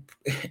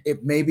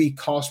 it may be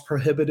cost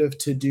prohibitive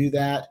to do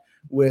that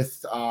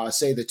with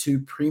say the 2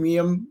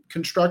 premium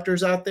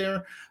constructors out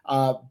there,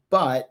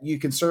 but you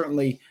can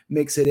certainly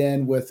mix it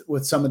in with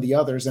some of the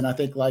others. And I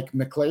think like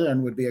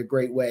McLaren would be a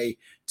great way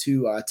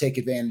to take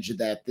advantage of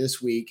that this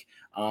week.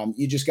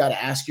 You just got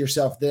to ask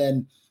yourself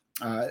then,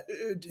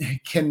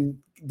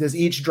 does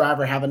each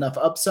driver have enough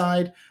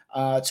upside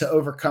to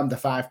overcome the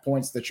 5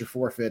 points that you're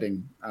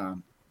forfeiting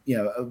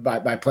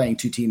by playing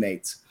 2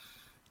 teammates?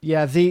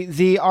 Yeah,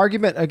 the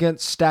argument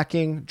against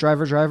stacking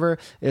driver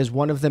is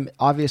one of them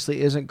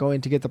obviously isn't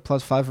going to get the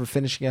 +5 for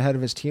finishing ahead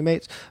of his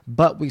teammates,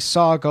 but we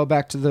saw, go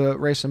back to the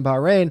race in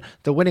Bahrain,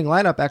 the winning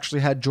lineup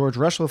actually had George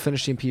Russell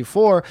finishing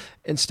P4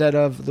 instead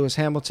of Lewis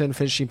Hamilton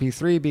finishing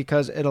P3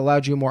 because it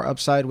allowed you more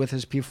upside with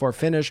his P4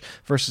 finish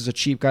versus a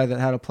cheap guy that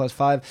had a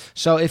 +5.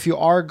 So if you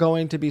are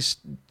going to be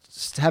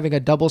having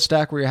a double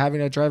stack where you're having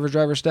a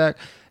driver stack,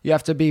 you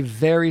have to be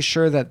very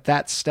sure that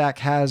that stack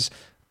has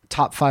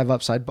top 5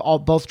 upside.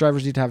 Both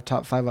drivers need to have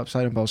top 5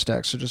 upside in both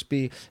stacks. So just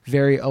be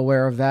very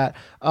aware of that.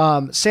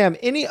 Sam,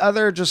 any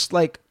other just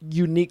like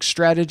unique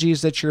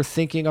strategies that you're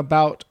thinking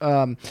about,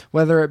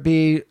 whether it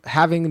be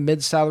having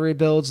mid-salary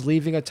builds,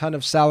 leaving a ton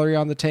of salary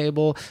on the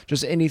table,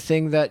 just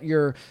anything that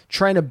you're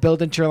trying to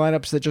build into your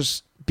lineups that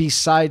just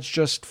besides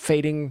just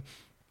fading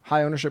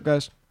high ownership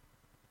guys?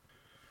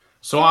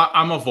 So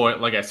I'm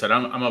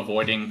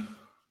avoiding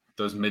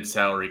those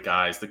mid-salary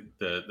guys,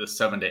 the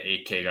 7 to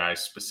 8K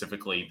guys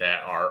specifically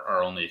that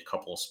are only a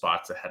couple of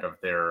spots ahead of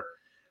their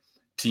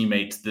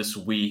teammates this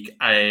week.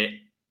 I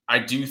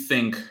do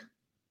think,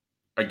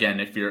 again,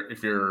 if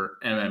you're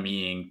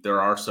MMEing,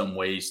 there are some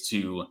ways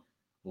to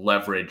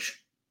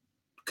leverage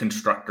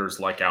constructors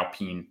like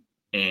Alpine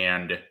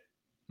and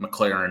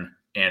McLaren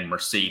and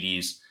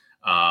Mercedes.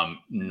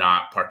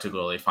 Not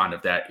particularly fond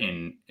of that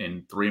in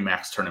 3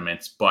 max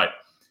tournaments, but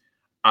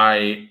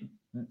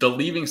the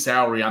leaving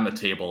salary on the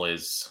table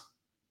is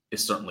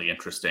certainly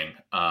interesting,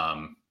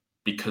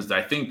 because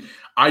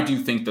I do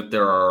think that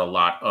there are a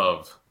lot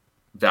of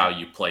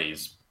value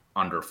plays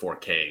under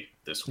 4K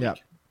this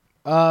week.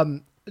 Yeah.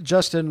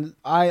 Justin,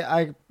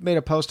 I made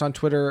a post on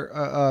Twitter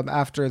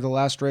after the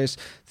last race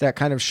that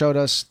kind of showed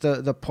us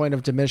the point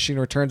of diminishing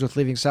returns with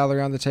leaving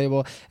salary on the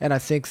table, and I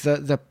think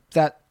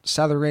that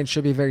salary range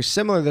should be very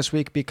similar this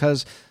week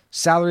because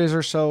salaries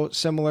are so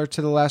similar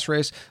to the last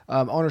race.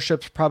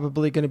 Ownership's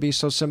probably going to be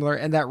so similar.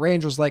 And that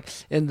range was like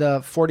in the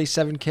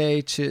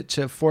 47K to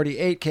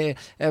 48K.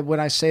 And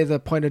when I say the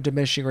point of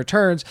diminishing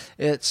returns,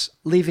 it's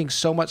leaving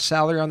so much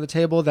salary on the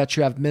table that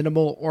you have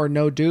minimal or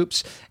no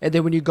dupes. And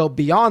then when you go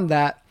beyond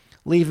that,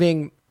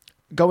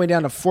 going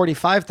down to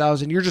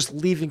 45,000, you're just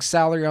leaving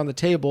salary on the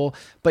table,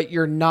 but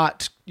you're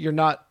not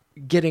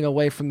getting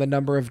away from the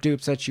number of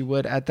dupes that you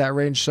would at that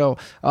range. So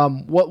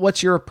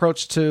what's your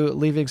approach to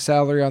leaving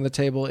salary on the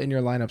table in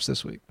your lineups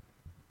this week?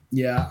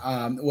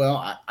 Yeah,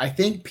 well, I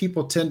think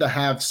people tend to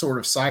have sort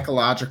of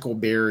psychological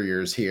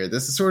barriers here.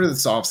 This is sort of the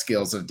soft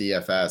skills of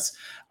DFS,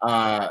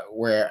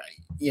 where,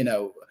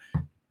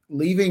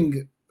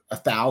 leaving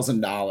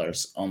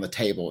 $1,000 on the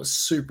table is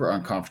super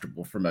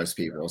uncomfortable for most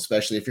people,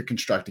 especially if you're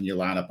constructing your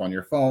lineup on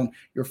your phone.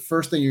 Your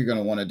first thing you're going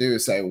to want to do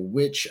is say,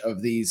 which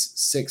of these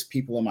 6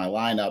 people in my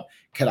lineup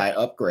could I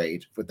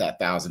upgrade with that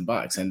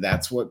 $1,000? And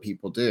that's what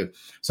people do.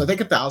 So I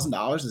think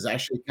 $1,000 is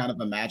actually kind of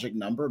a magic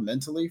number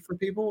mentally for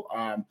people.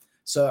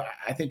 So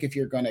I think if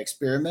you're going to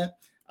experiment,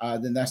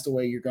 then that's the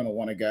way you're going to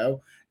want to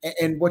go.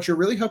 And what you're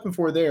really hoping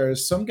for there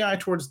is some guy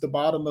towards the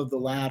bottom of the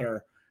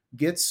ladder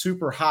gets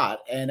super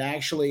hot and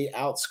actually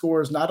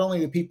outscores not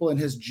only the people in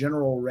his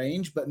general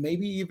range, but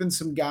maybe even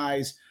some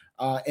guys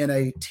in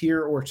a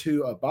tier or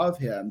 2 above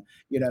him.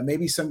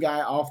 Maybe some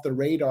guy off the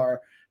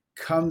radar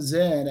comes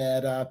in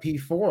at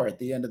P4 at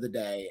the end of the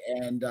day,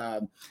 and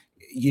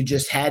you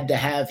just had to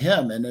have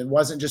him. And it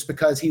wasn't just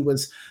because he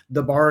was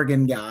the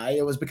bargain guy.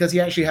 It was because he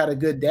actually had a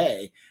good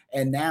day.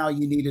 And now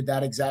you needed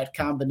that exact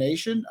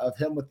combination of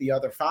him with the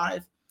other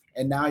 5.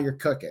 And now you're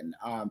cooking.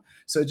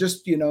 So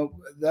just,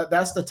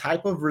 that's the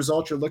type of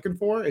result you're looking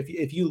for.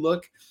 If you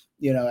look,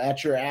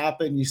 at your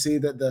app and you see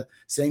that the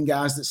same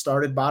guys that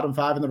started bottom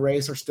 5 in the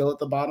race are still at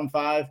the bottom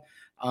 5,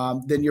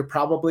 then you're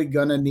probably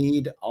going to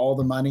need all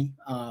the money.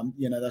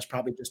 That's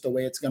probably just the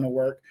way it's going to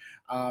work.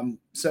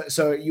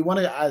 So you want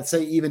to, I'd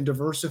say, even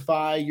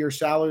diversify your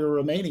salary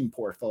remaining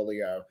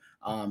portfolio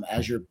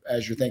as you're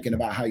thinking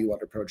about how you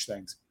want to approach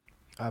things.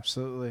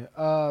 Absolutely.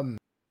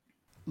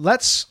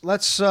 Let's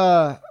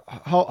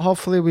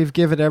hopefully we've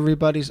given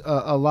everybody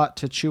a lot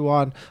to chew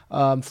on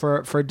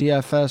for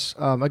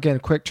DFS. Again,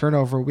 quick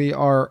turnover. We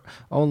are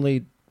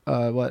only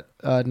 9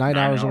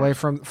 hours away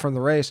from the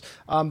race.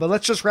 But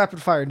let's just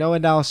rapid fire. No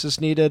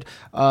analysis needed.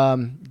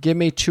 Give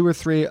me 2 or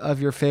 3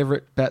 of your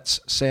favorite bets,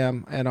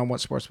 Sam, and on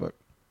what sportsbook.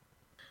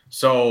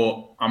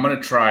 So I'm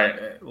gonna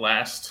try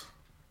last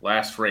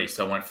race.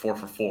 I went 4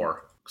 for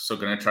 4. So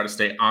gonna try to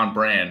stay on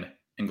brand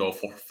and go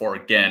 4 for 4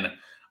 again.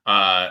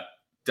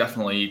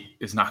 Definitely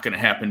is not going to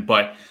happen.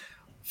 But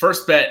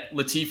first bet,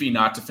 Latifi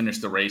not to finish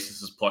the race.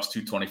 This is plus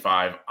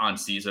 225 on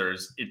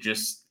Caesars.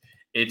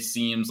 It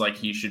seems like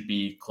he should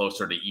be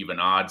closer to even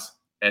odds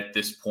at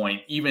this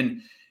point.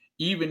 Even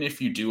if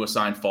you do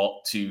assign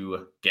fault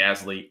to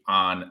Gasly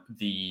on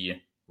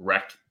the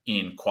wreck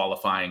in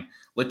qualifying,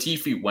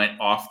 Latifi went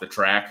off the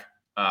track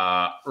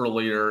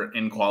earlier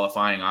in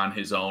qualifying on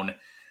his own.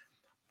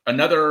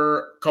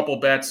 Another couple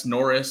bets,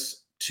 Norris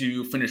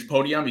to finish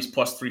podium. He's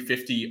plus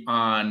 350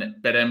 on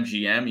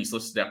BetMGM. He's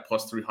listed at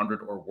plus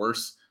 300 or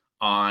worse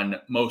on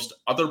most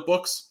other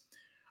books.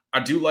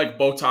 I do like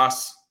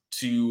Bottas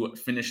to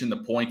finish in the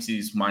points.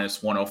 He's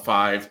minus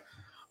 105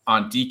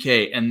 on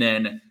DK. And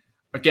then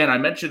again, I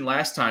mentioned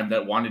last time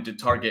that wanted to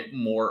target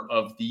more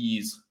of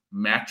these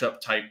matchup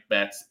type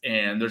bets,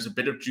 and there's a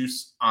bit of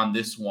juice on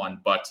this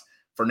one, but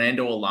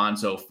Fernando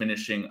Alonso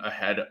finishing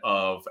ahead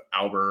of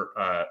Esteban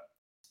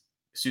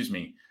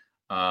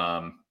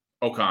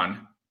Ocon.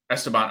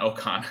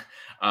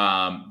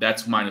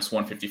 That's minus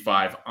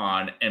 155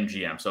 on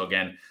MGM. So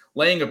again,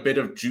 laying a bit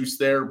of juice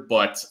there,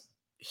 but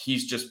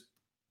he's just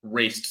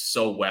raced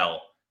so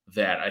well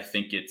that I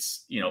think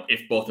it's,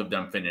 if both of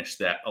them finish,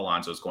 that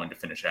Alonso is going to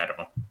finish ahead of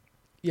him.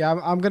 Yeah,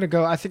 I'm going to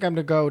go. I think I'm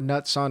going to go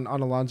nuts on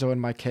Alonso in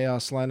my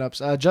chaos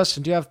lineups.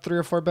 Justin, do you have 3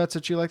 or 4 bets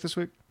that you like this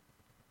week?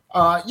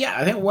 Yeah,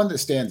 I think one that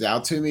stands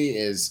out to me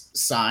is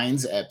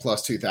Signs at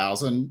plus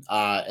 2,000.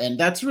 And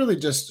that's really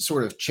just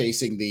sort of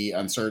chasing the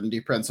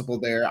uncertainty principle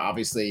there.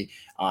 Obviously,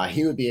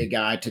 he would be a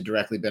guy to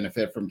directly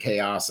benefit from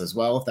chaos as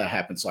well if that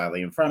happens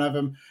slightly in front of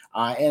him.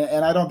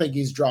 And I don't think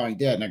he's drawing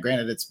dead. Now,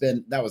 granted,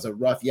 that was a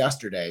rough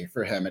yesterday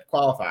for him at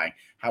qualifying.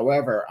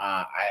 However,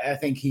 I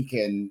think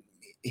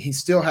he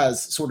still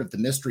has sort of the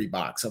mystery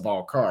box of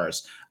all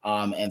cars.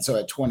 And so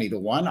at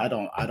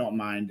 20-1, I don't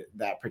mind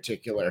that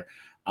particular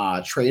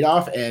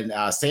trade-off. And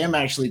Sam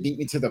actually beat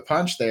me to the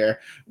punch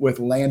there with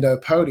Lando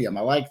Podium.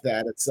 I like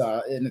that.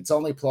 It's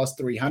only plus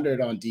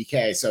 300 on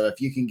DK. So if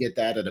you can get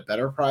that at a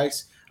better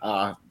price,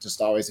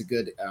 just always a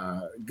good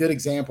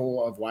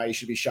example of why you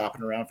should be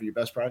shopping around for your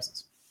best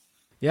prices.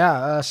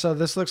 Yeah, so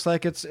this looks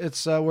like it's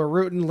we're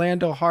rooting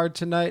Lando hard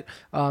tonight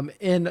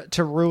in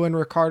to ruin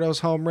Ricciardo's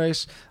home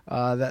race.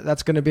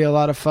 That's going to be a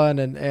lot of fun,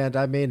 and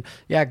I mean,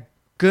 yeah,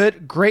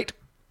 great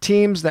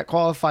teams that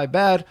qualify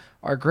bad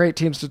are great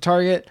teams to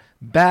target.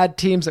 Bad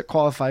teams that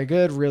qualify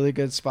good, really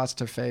good spots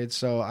to fade.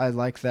 So I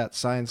like that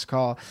science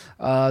call.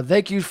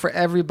 Thank you for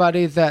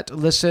everybody that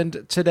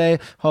listened today.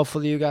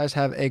 Hopefully you guys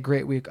have a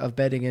great week of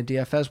betting in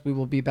DFS. We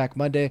will be back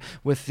Monday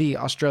with the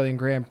Australian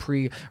Grand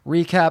Prix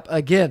recap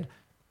again.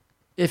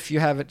 If you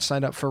haven't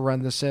signed up for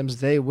Run the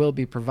Sims, they will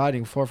be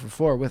providing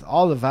 4for4 with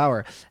all of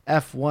our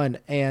F1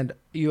 and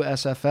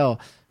USFL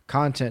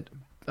content,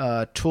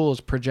 tools,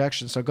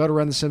 projections. So go to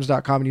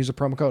runthesims.com and use the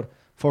promo code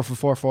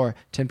 4for4 for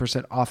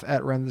 10% off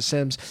at Run the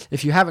Sims.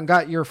 If you haven't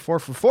got your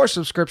 4for4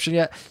 subscription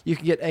yet, you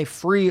can get a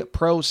free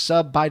pro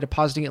sub by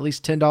depositing at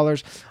least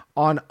 $10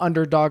 on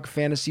Underdog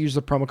Fantasy. Use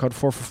the promo code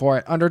 4for4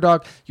 at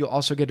Underdog. You'll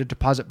also get a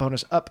deposit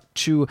bonus up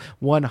to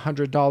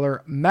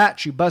 $100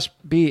 match. You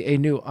must be a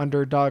new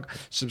Underdog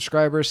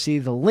subscriber. See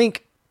the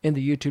link in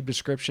the YouTube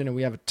description, and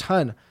we have a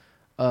ton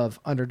of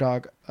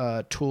Underdog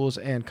tools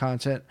and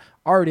content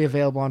already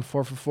available on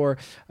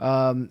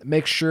 4for4.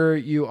 Make sure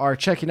you are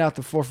checking out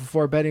the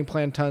 4for4 betting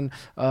plan. Ton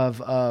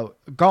of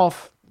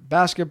golf,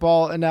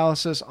 basketball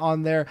analysis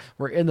on there.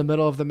 We're in the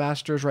middle of the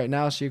Masters right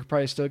now, so you can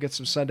probably still get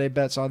some Sunday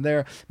bets on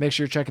there. Make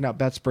sure you're checking out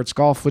BetSports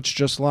Golf, which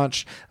just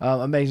launched.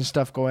 Amazing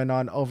stuff going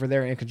on over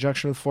there in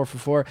conjunction with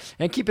 4for4.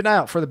 And keep an eye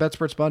out for the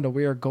BetSports bundle.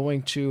 We are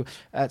going to,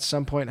 at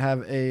some point,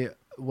 have a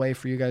way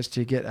for you guys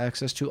to get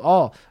access to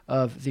all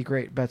of the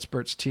great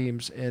BetSports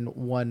teams in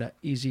one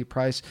easy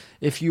price.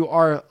 If you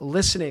are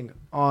listening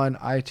on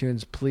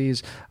iTunes,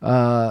 please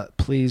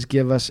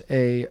give us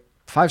a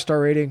 5-star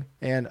rating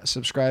and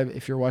subscribe.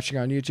 If you're watching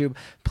on YouTube,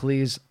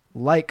 please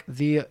like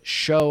the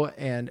show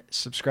and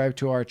subscribe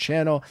to our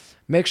channel.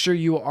 Make sure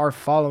you are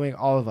following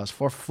all of us.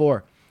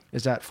 4for4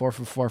 is at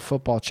 4for4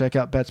 football. Check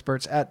out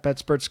BetSports at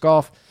BetSports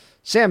Golf.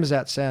 Sam is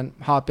at Sam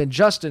Hoppin.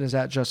 Justin is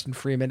at Justin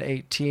Freeman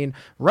 18.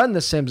 Run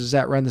the Sims is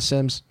at Run the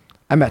Sims.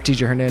 I'm at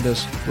TJ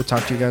Hernandez. We'll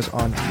talk to you guys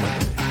on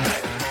Monday.